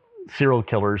about serial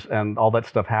killers and all that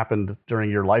stuff happened during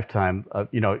your lifetime,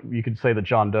 you could say that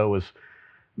John Doe was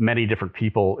many different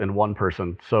people in one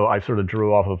person. So I sort of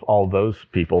drew off of all those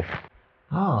people.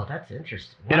 Oh, that's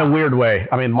interesting. Wow. In a weird way.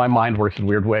 I mean, my mind works in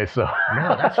weird ways, so.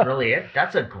 No, that's really it.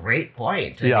 That's a great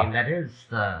point. I mean, that is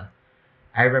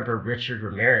I remember Richard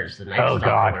Ramirez, the Night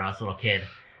Stalker, when I was a little kid.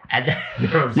 And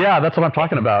there was... Yeah, that's what I'm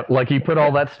talking about. Like, you put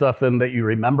all that stuff in that you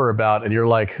remember about, and you're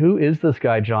like, who is this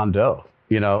guy, John Doe?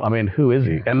 I mean, who is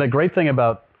he? And the great thing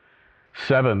about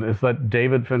Seven is that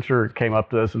David Fincher came up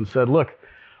to us and said, look,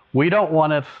 we don't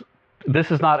want it.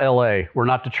 This is not LA. We're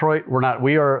not Detroit.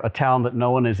 We are a town that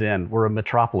no one is in. We're a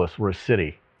metropolis. We're a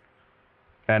city.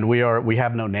 And we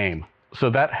have no name. So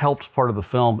that helped part of the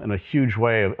film in a huge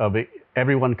way of it.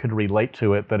 Everyone could relate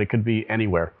to it, that it could be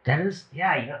anywhere. That is,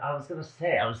 yeah, I was going to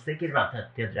say, I was thinking about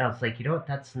that the other day. I was like, what,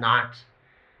 that's not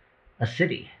a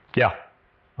city. Yeah.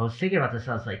 I was thinking about this.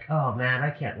 I was like, oh man, I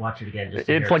can't watch it again.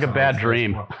 It's like a bad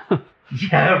dream.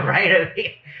 Yeah,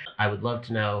 right. I would love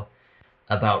to know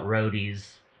about Roadies.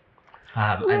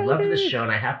 I loved this show,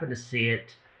 and I happened to see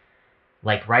it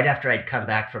like right after I'd come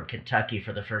back from Kentucky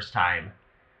for the first time.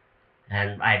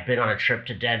 And I had been on a trip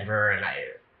to Denver, and I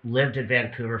lived in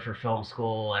Vancouver for film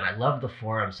school, and I loved the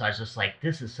Forum. So I was just like,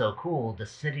 this is so cool. The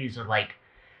cities are like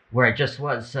where I just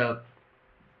was. So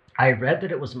I read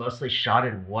that it was mostly shot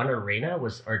in one arena.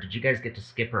 Or did you guys get to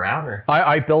skip around? Or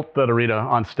I built that arena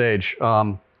on stage.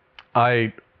 What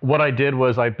I did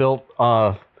was I built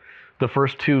the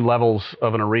first two levels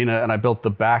of an arena, and I built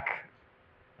the back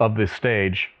of the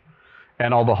stage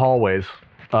and all the hallways.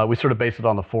 We sort of based it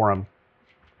on the Forum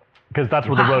because that's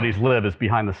where the roadies live, is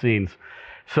behind the scenes.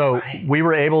 So we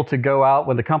were able to go out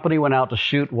when the company went out to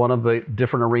shoot one of the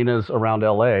different arenas around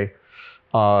LA,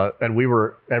 and we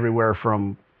were everywhere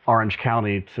from Orange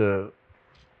County to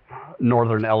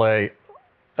northern LA,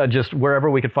 just wherever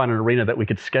we could find an arena that we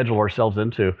could schedule ourselves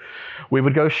into. We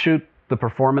would go shoot the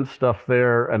performance stuff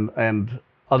there and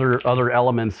other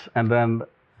elements, and then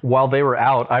while they were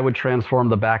out, I would transform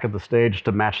the back of the stage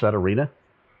to match that arena.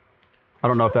 I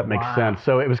don't know if that makes sense.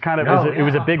 So it was kind of it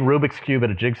was a big Rubik's Cube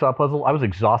and a jigsaw puzzle. I was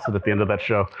exhausted at the end of that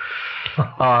show.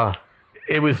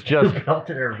 It was just you built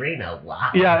an arena.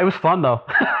 Wow. Yeah, it was fun though.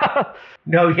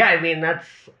 No, yeah, I mean that's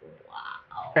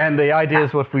wow. And the idea is,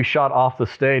 if we shot off the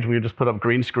stage, we would just put up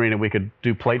green screen and we could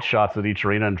do plate shots at each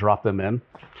arena and drop them in.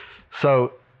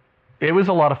 So it was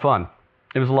a lot of fun.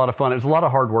 It was a lot of fun. It was a lot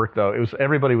of hard work though.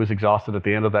 Everybody was exhausted at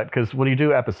the end of that, because when you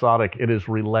do episodic, it is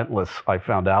relentless. I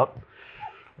found out.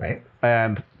 Right.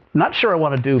 And not sure I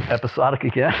want to do episodic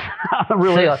again. I'm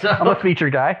a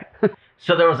feature guy.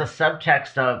 So there was a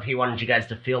subtext of he wanted you guys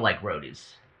to feel like roadies.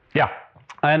 Yeah,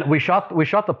 and we shot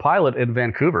the pilot in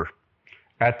Vancouver,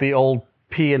 at the old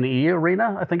P&E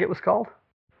Arena, I think it was called.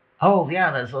 Oh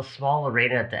yeah, there's a small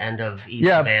arena at the end of each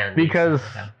band.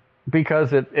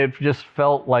 Because it just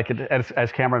felt like it,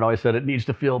 as Cameron always said, it needs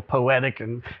to feel poetic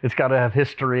and it's got to have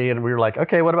history. And we were like,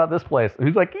 okay, what about this place? And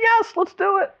he's like, yes, let's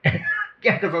do it.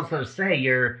 Yeah, because I was going to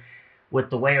say, with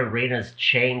the way arenas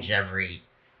change every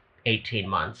 18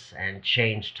 months and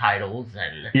change titles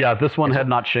and... Yeah, this one had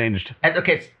not changed. And,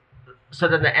 okay, So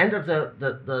then the end of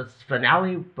the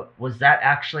finale, was that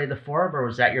actually the Forum, or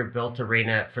was that your built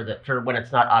arena for when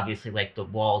it's not obviously like the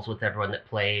walls with everyone that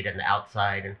played and the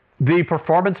outside? And The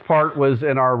performance part was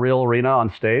in our real arena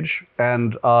on stage,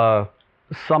 and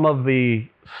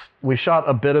we shot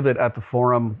a bit of it at the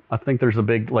Forum. I think there's a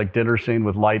big like dinner scene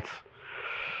with lights.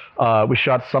 We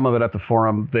shot some of it at the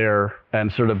Forum there,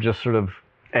 and sort of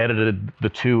edited the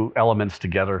two elements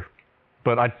together.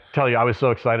 But I tell you, I was so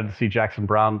excited to see Jackson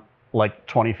Browne like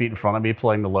 20 feet in front of me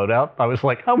playing the loadout. I was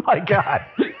like, oh my God,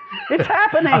 it's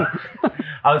happening.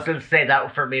 I was going to say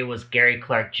that for me was Gary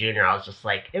Clark Jr. I was just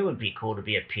like, it would be cool to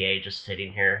be a PA just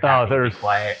sitting here. Oh, there's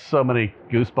quiet. So many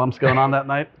goosebumps going on that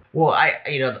night. Well,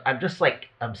 I'm just like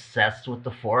obsessed with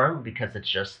the Forum because it's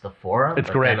just the Forum. It's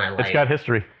great. It's got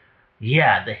history.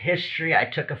 Yeah, the history. I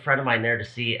took a friend of mine there to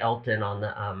see Elton on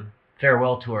the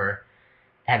farewell tour,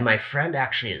 and my friend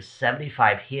actually is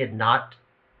 75. He had not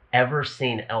ever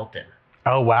seen Elton.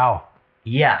 Oh, wow.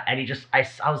 Yeah, and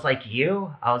I was like,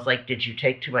 I was like, did you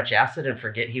take too much acid and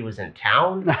forget he was in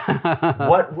town?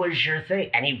 What was your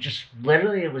thing? And he just,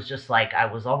 literally, it was just like, I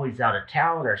was always out of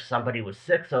town or somebody was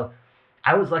sick. So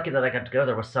I was lucky that I got to go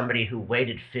there with somebody who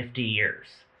waited 50 years.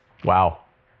 Wow.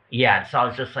 Yeah, so I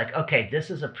was just like, okay, this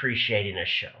is appreciating a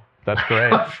show. That's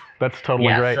great. That's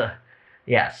totally great.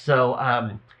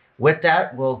 So with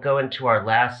that, we'll go into our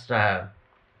last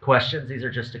questions. These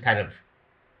are just to kind of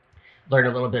learn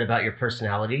a little bit about your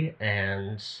personality,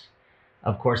 and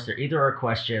of course they're either are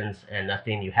questions and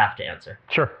nothing you have to answer.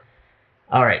 Sure.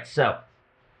 All right, so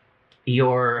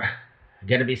you're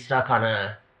gonna be stuck on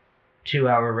a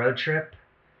 2-hour road trip.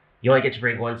 You only get to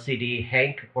bring one CD.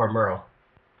 Hank or Merle?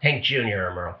 Hank Jr.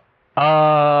 or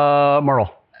Merle?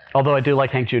 Merle. Although I do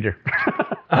like Hank Jr.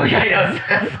 Oh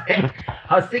yeah,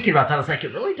 I was thinking about that. I was like,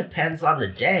 it really depends on the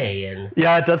day, and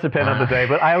yeah, it does depend on the day.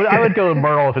 But I would go with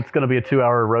Merle if it's going to be a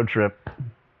 2-hour road trip.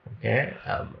 Okay.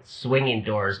 Swinging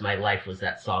Doors. My Life was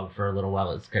that song for a little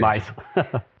while. It's good. Nice.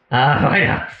 I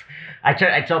know.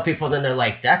 I tell people, and then they're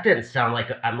like, that didn't sound like.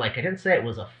 I'm like, I didn't say it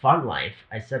was a fun life.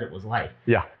 I said it was life.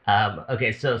 Yeah.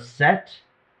 Okay. So set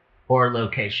or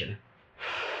location.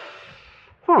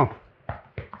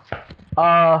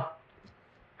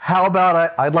 How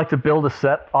about I'd like to build a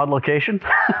set on location?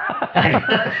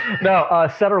 No,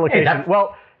 set or location. Hey,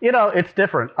 well, it's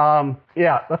different.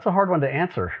 Yeah, that's a hard one to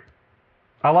answer.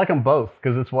 I like them both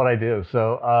because it's what I do.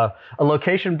 So a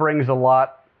location brings a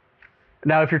lot.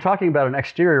 Now, if you're talking about an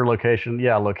exterior location,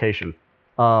 yeah, location.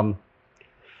 Yeah,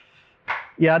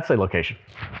 I'd say location.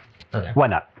 Okay. Why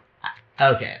not?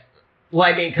 Okay. Well,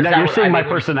 I mean, because now you're seeing my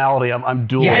personality. I'm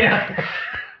dual. Yeah,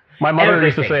 my mother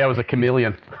used to say I was a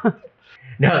chameleon.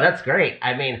 No, that's great.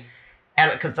 I mean,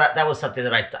 and because that was something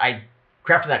that I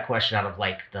crafted that question out of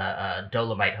like the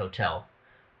Dolomite Hotel,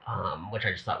 which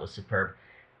I just thought was superb.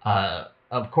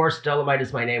 Of course, Dolomite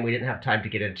is my name. We didn't have time to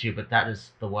get into, but that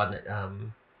is the one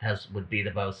that would be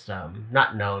the most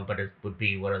not known, but it would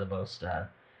be one of the most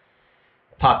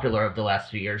popular of the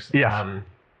last few years. Yeah.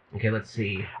 Okay, let's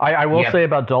see. I will say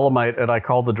about Dolomite, and I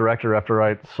called the director after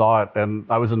I saw it, and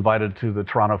I was invited to the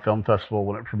Toronto Film Festival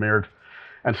when it premiered,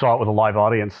 and saw it with a live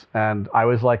audience. And I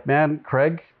was like, man,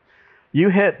 Craig,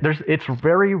 it's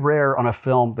very rare on a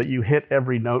film that you hit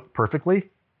every note perfectly,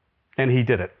 and he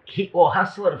did it.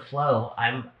 Hustle and Flow.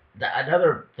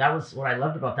 That was what I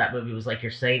loved about that movie, was like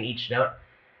you're saying each note,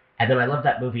 and then I love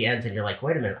that movie ends, and you're like,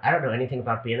 wait a minute, I don't know anything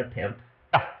about being a pimp.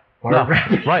 Or no,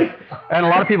 right. And a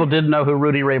lot of people didn't know who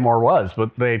Rudy Ray Moore was,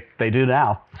 but they do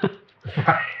now.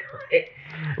 Right.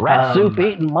 Rat soup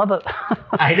eating mother.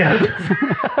 I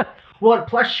know. Well,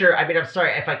 plus, sure. I mean, I'm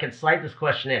sorry if I can slide this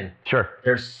question in. Sure.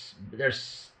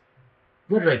 There's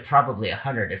literally probably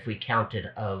 100 if we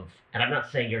counted of, and I'm not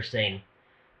saying you're saying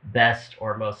best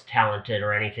or most talented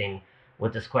or anything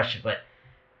with this question, but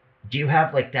do you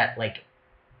have like that, like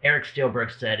Eric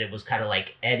Steelberg said, it was kind of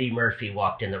like Eddie Murphy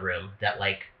walked in the room, that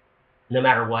like no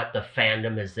matter what, the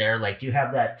fandom is there. Like, do you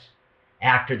have that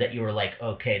actor that you were like,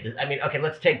 okay,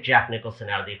 let's take Jack Nicholson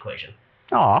out of the equation.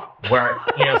 Aw. Where,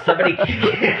 somebody...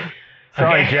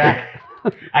 Sorry, Jack.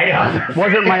 I know.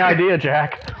 Wasn't my idea,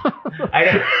 Jack.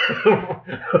 I know.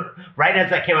 Right as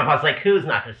that came up, I was like, who's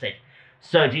not going to say?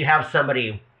 So do you have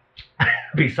somebody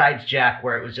besides Jack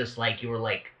where it was just like, you were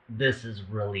like, this is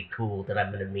really cool that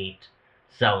I'm going to meet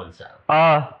so-and-so?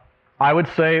 I would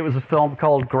say it was a film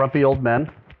called Grumpy Old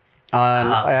Men.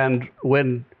 And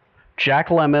when Jack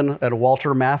Lemmon and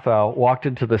Walter Matthau walked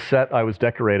into the set I was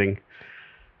decorating,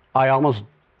 I almost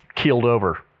keeled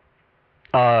over.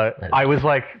 I was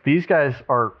like, these guys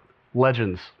are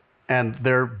legends, and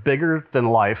they're bigger than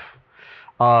life.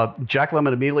 Jack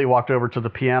Lemmon immediately walked over to the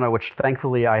piano, which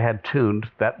thankfully I had tuned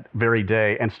that very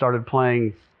day, and started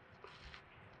playing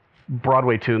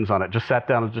Broadway tunes on it. Just sat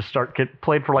down and just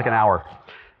played for like an hour.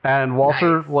 And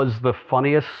Walter was the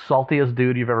funniest, saltiest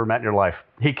dude you've ever met in your life.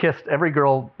 He kissed every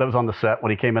girl that was on the set when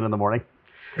he came in the morning.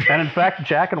 And in fact,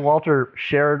 Jack and Walter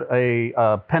shared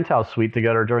a penthouse suite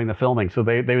together during the filming. So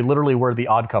they literally were the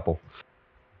odd couple.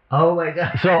 Oh my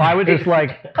God. So I was just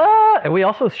like, ah. And we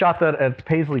also shot that at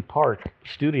Paisley Park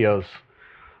Studios,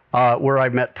 where I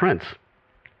met Prince.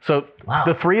 So Wow.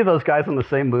 the three of those guys in the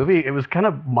same movie, it was kind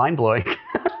of mind-blowing.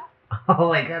 Oh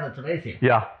my God, that's amazing.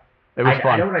 Yeah, it was I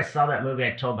fun. know when I saw that movie,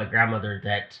 I told my grandmother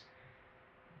that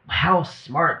how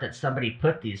smart that somebody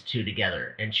put these two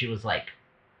together. And she was like,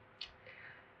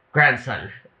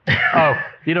 grandson. Oh,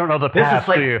 you don't know the This is past,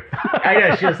 like- do you? I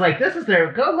know. She was like, this is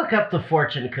their, go look up the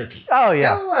fortune cookie. Oh,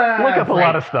 yeah. Go, Look up a like-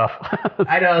 lot of stuff.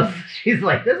 I know. She's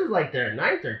like, this is like their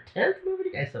 9th or 10th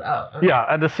movie. I said, oh. Okay. Yeah,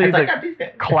 and to see It's like, the God, these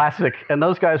guys- classic, and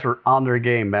those guys were on their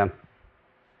game, man.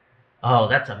 Oh,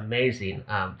 that's amazing.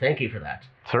 Thank you for that.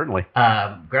 Certainly.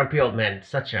 Grumpy Old Men,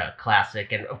 such a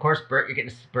classic. And of course, you're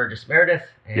getting Burgess Meredith.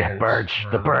 And, Yeah, Burge,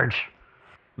 the Burge.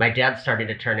 My dad's starting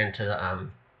to turn into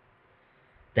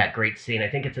that great scene. I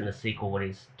think it's in the sequel when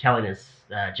he's telling his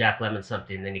Jack Lemmon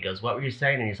something, and then he goes, "What were you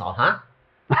saying?" And he's all, "Huh?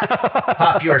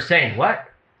 Pop, you were saying what?"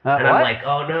 And I'm what? like,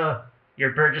 "Oh no,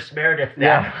 you're Burgess Meredith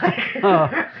now."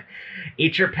 Oh.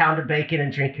 Eat your pound of bacon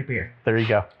and drink your beer. There you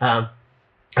go.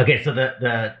 Okay, so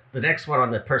the next one on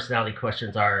the personality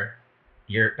questions are,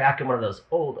 you're back in one of those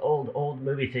old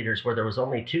movie theaters where there was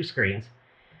only 2 screens,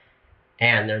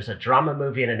 and there's a drama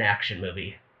movie and an action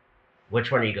movie.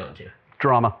 Which one are you going to?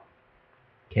 Drama.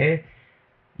 Okay,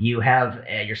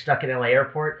 you're stuck in LA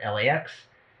Airport, LAX,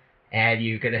 and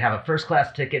you're going to have a first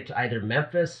class ticket to either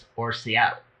Memphis or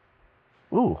Seattle.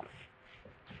 Ooh.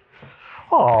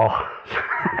 Oh,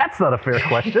 that's not a fair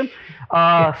question.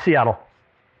 Seattle.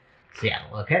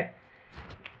 Seattle, okay.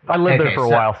 I lived there Okay, for a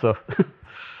so- while, so.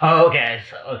 Oh, okay.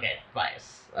 So, okay,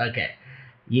 bias. Okay,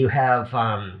 you have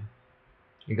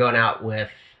you're going out with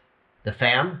the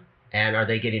fam, and are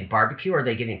they getting barbecue or are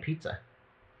they getting pizza?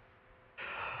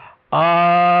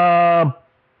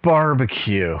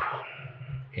 Barbecue.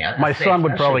 Yeah, My that's son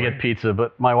would probably especially get pizza,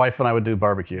 but my wife and I would do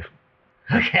barbecue.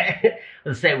 Okay,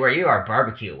 let's say where you are,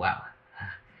 barbecue. Wow,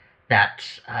 that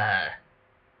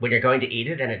when you're going to eat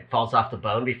it and it falls off the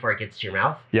bone before it gets to your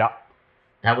mouth. Yeah.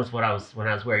 That was what I was when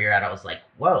I was where you're at. I was like,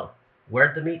 whoa,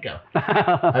 where'd the meat go?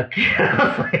 Okay. I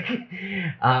was like,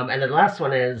 and then the last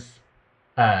one is,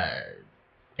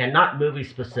 and not movie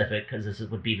specific because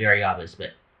would be very obvious,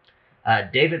 but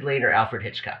David Lean or Alfred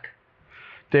Hitchcock.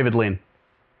 David Lean.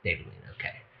 David Lean.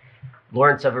 Okay.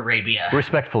 Lawrence of Arabia.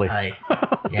 Respectfully.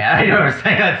 Yeah, I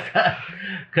know.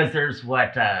 Because there's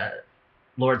what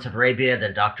Lawrence of Arabia,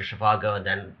 then Dr. Zhivago, and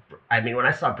then I mean, when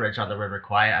I saw Bridge on the River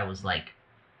Kwai, I was like,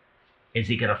 is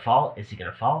he gonna fall? Is he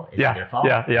gonna fall? Is he gonna fall?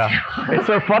 Yeah. It's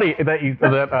so funny that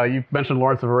you mentioned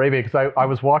Lawrence of Arabia, because I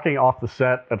was walking off the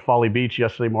set at Folly Beach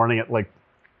yesterday morning at like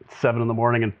 7 in the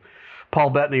morning, and Paul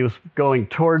Bettany was going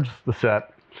towards the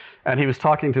set, and he was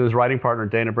talking to his writing partner,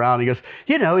 Dana Brown. He goes,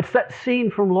 you know, it's that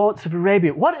scene from Lawrence of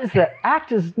Arabia. What is the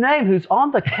actor's name who's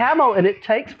on the camel and it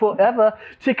takes forever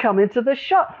to come into the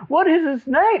shot? What is his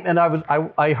name? And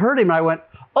I heard him and I went,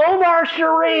 Omar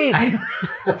Sharif.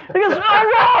 He goes, all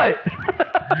right.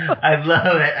 I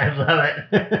love it. I love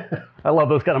it. I love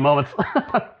those kind of moments.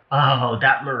 Oh,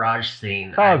 that Mirage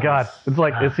scene. Oh, God. It's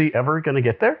like, is he ever going to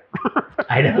get there?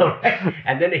 I know, right?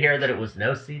 And then to hear that it was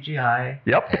no CGI.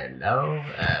 Yep. And no.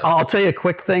 I'll tell you a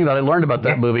quick thing that I learned about that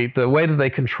Yeah. movie. The way that they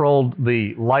controlled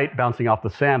the light bouncing off the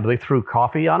sand, they threw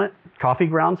coffee on it, coffee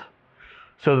grounds,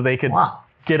 so that they could Wow.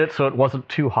 get it so it wasn't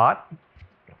too hot.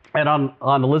 And on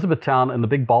Elizabethtown in the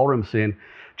big ballroom scene,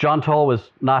 John Toll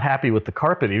was not happy with the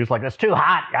carpet. He was like, it's too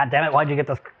hot. God damn it. Why'd you get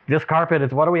this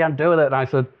carpet? What are we going to do with it? And I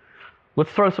said,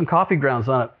 let's throw some coffee grounds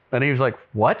on it. And he was like,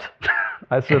 what?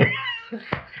 I said,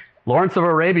 Lawrence of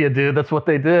Arabia, dude, that's what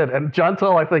they did. And John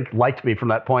Toll, I think, liked me from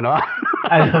that point on.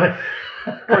 I love it.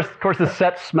 Of course, the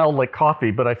set smelled like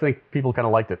coffee, but I think people kind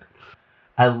of liked it.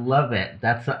 I love it.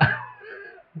 That's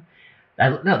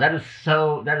no, that is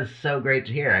so great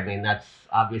to hear. I mean, that's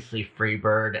obviously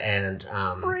Freebird and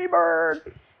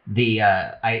Freebird.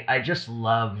 I just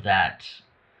love that.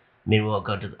 I mean, we'll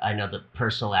go to I know the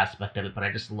personal aspect of it, but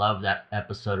I just love that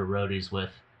episode of Roadies with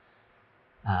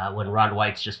when Ron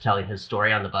White's just telling his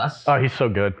story on the bus. Oh, he's so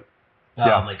good. Oh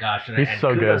yeah. my gosh! And, He's and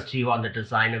so kudos good. to you on the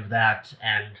design of that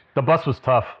and The bus was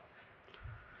tough.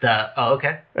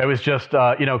 okay. It was just,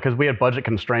 because we had budget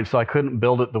constraints, so I couldn't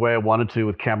build it the way I wanted to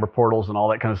with camera portals and all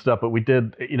that kind of stuff. But we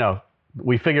did,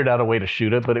 we figured out a way to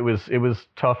shoot it, but it was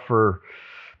tough for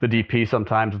the DP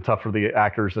sometimes and tough for the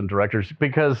actors and directors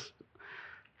because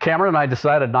Cameron and I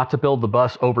decided not to build the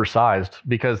bus oversized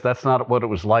because that's not what it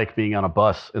was like being on a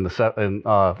bus in the set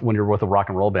when you're with a rock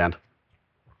and roll band.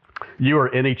 You are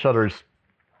in each other's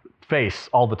face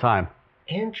all the time.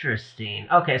 Interesting.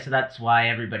 Okay, so that's why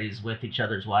everybody's with each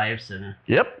other's wives and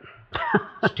Yep.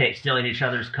 stealing each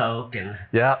other's coke and.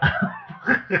 Yeah.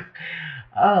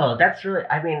 Oh, that's really.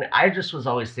 I mean, I just was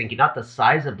always thinking not the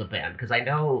size of the band because I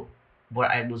know. When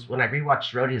I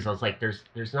rewatched Roadies, I was like,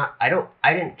 there's not, I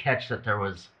didn't catch that there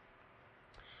was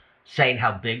saying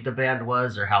how big the band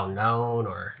was or how known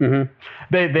or. Mm-hmm.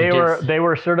 They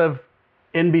were sort of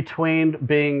in between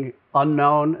being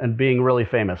unknown and being really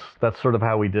famous. That's sort of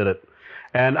how we did it.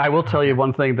 And I will tell you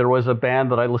one thing, there was a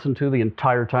band that I listened to the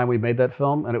entire time we made that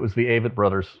film, and it was the Avett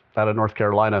Brothers out of North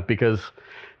Carolina, because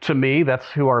to me, that's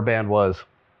who our band was.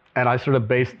 And I sort of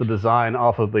based the design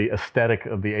off of the aesthetic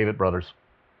of the Avett Brothers.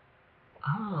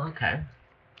 Oh, okay.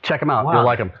 Check them out. Wow. You'll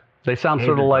like them. They sound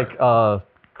sort of Avett like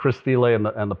Chris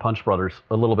Thiele and the Punch Brothers,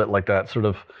 a little bit like that, sort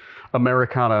of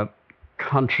Americana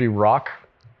country rock.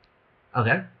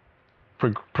 Okay.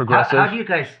 Progressive.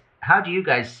 How do you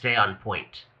guys stay on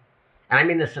point? And I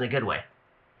mean this in a good way.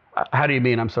 How do you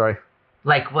mean? I'm sorry.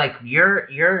 Like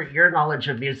your knowledge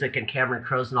of music and Cameron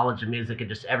Crowe's knowledge of music and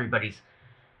just everybody's.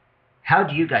 How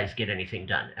do you guys get anything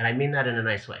done? And I mean that in a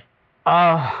nice way.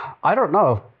 I don't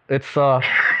know. It's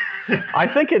I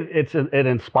think it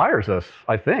inspires us.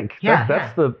 I think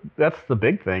that's the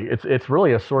big thing. It's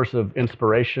really a source of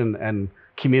inspiration and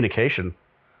communication.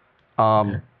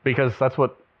 Because that's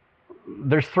what.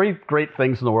 There's three great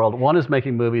things in the world. One is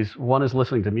making movies, one is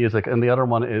listening to music, and the other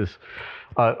one is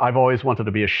I've always wanted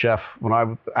to be a chef when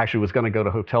I actually was going to go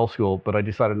to hotel school, but I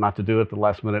decided not to do it at the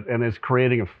last minute, and is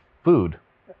creating a food,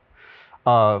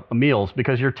 meals,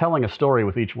 because you're telling a story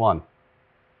with each one.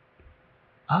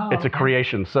 Oh, it's a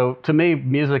creation. So to me,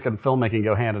 music and filmmaking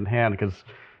go hand in hand because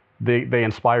they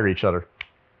inspire each other.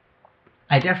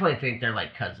 I definitely think they're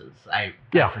like cousins.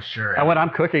 For sure. And when I'm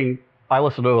cooking, I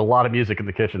listen to a lot of music in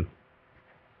the kitchen.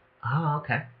 Oh,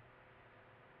 okay.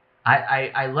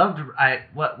 I loved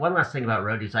one last thing about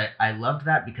roadies. I loved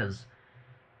that because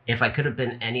if I could have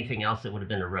been anything else, it would have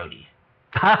been a roadie.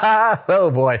 Oh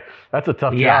boy, that's a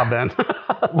tough job, Ben.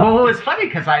 Well, it was funny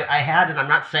because I had, and I'm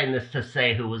not saying this to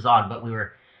say who was on, but we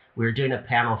were doing a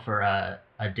panel for a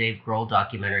Dave Grohl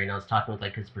documentary, and I was talking with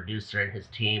like his producer and his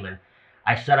team, and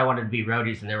I said I wanted to be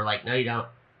roadies, and they were like, "No, you don't."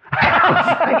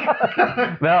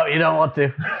 No, you don't want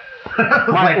to.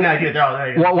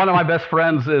 One of my best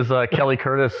friends is Kelly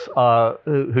Curtis,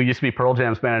 who used to be Pearl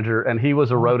Jam's manager, and he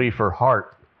was a roadie for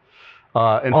Heart.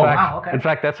 In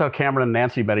fact, that's how Cameron and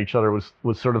Nancy met each other, was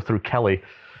sort of through Kelly.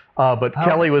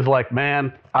 Kelly was like,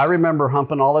 man, I remember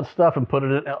humping all that stuff and put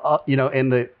it in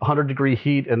the 100-degree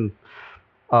heat in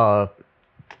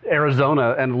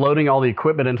Arizona and loading all the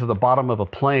equipment into the bottom of a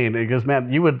plane. And he goes,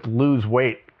 man, you would lose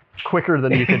weight quicker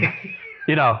than you could,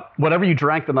 whatever you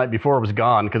drank the night before was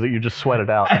gone because you just sweated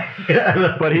out.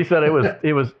 But he said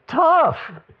it was tough.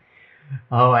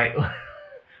 Oh,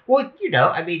 well,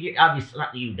 I mean, obviously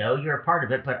not you're a part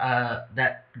of it, but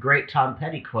that great Tom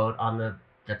Petty quote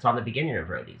that's on the beginning of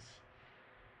Roadies,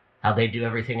 how they do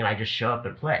everything and I just show up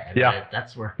and play. I mean,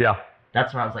 that's where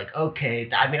I was like, okay.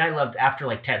 I mean, I loved, after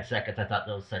like 10 seconds, I thought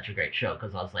that was such a great show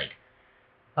because I was like,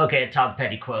 okay, a Tom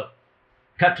Petty quote,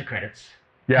 cut to credits.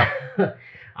 Yeah.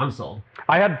 I'm sold.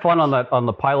 I had fun on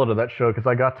the pilot of that show because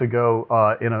I got to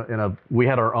go we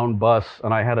had our own bus,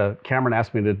 and Cameron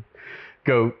asked me to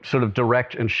go sort of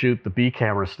direct and shoot the B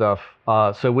camera stuff.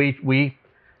 So we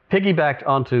piggybacked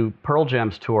onto Pearl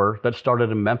Jam's tour that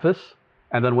started in Memphis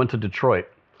and then went to Detroit.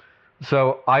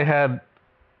 So I had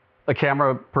a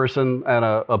camera person and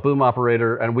a boom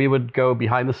operator, and we would go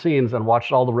behind the scenes and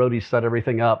watch all the roadies set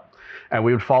everything up. And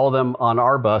we would follow them on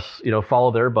our bus,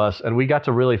 follow their bus, and we got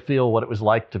to really feel what it was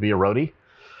like to be a roadie.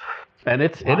 And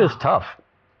it is tough.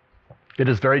 It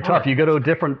is very tough. You go to a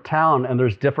different town, and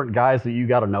there's different guys that you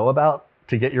got to know about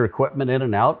to get your equipment in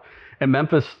and out. In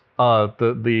Memphis,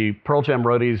 the Pearl Jam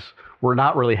roadies were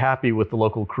not really happy with the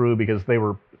local crew because they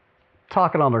were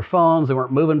talking on their phones. They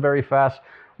weren't moving very fast.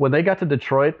 When they got to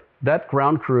Detroit, that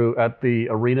ground crew at the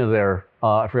arena there,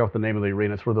 I forgot what the name of the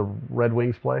arena. It's where the Red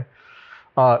Wings play.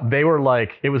 They were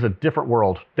like, it was a different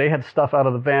world. They had stuff out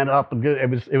of the van up and good.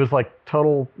 It was like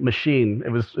total machine.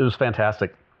 It was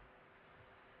fantastic.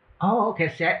 Oh, okay.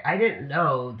 See, I didn't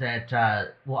know that.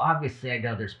 Well, obviously, I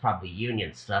know there's probably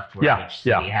union stuff where each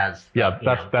city has.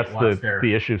 That's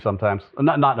the issue sometimes.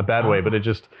 Not in a bad way, but it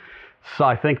just. So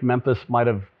I think Memphis might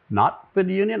have not been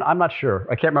union. I'm not sure.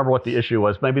 I can't remember what the issue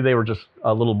was. Maybe they were just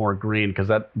a little more green because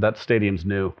that stadium's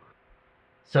new.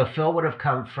 So Phil would have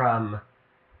come from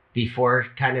before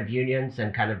kind of unions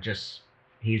and kind of just,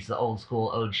 he's the old school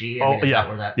OG. Is yeah. That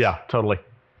where that's... Yeah, totally.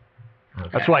 Okay.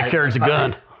 That's why he carries a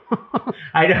gun.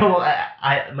 I know.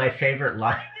 My favorite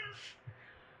line is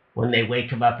when they wake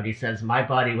him up and he says, "My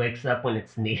body wakes up when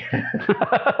it's needed."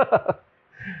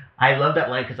 I love that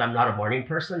line because I'm not a morning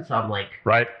person, so I'm like,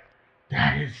 right.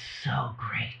 That is so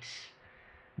great.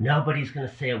 Nobody's going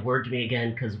to say a word to me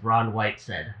again because Ron White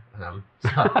said.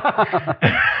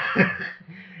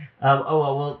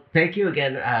 Well, thank you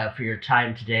again for your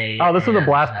time today. Oh, this is a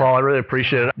blast, Paul. I really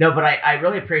appreciate it. No, but I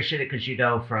really appreciate it because you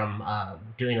know from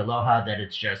doing Aloha that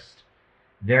it's just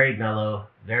very mellow,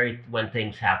 when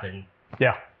things happen.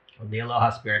 Yeah. The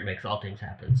Aloha spirit makes all things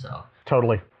happen. So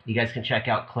Totally. You guys can check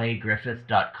out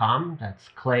claygriffith.com. That's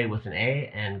Clay with an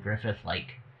A and Griffith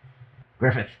like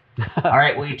Griffith. All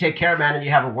right. Well, you take care, man, and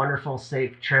you have a wonderful,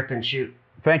 safe trip and shoot.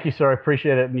 Thank you, sir. I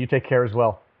appreciate it, and you take care as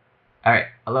well. All right.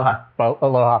 Aloha. Well,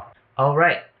 aloha. All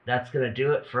right. That's going to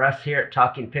do it for us here at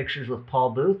Talking Pictures with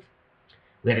Paul Booth.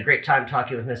 We had a great time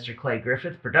talking with Mr. Clay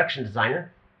Griffith, production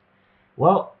designer.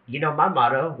 Well, you know my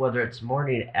motto, whether it's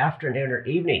morning, afternoon, or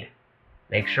evening,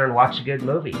 make sure and watch a good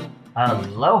movie.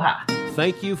 Aloha.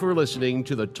 Thank you for listening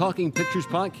to the Talking Pictures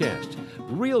Podcast.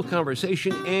 Real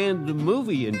conversation and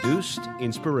movie-induced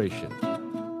inspiration.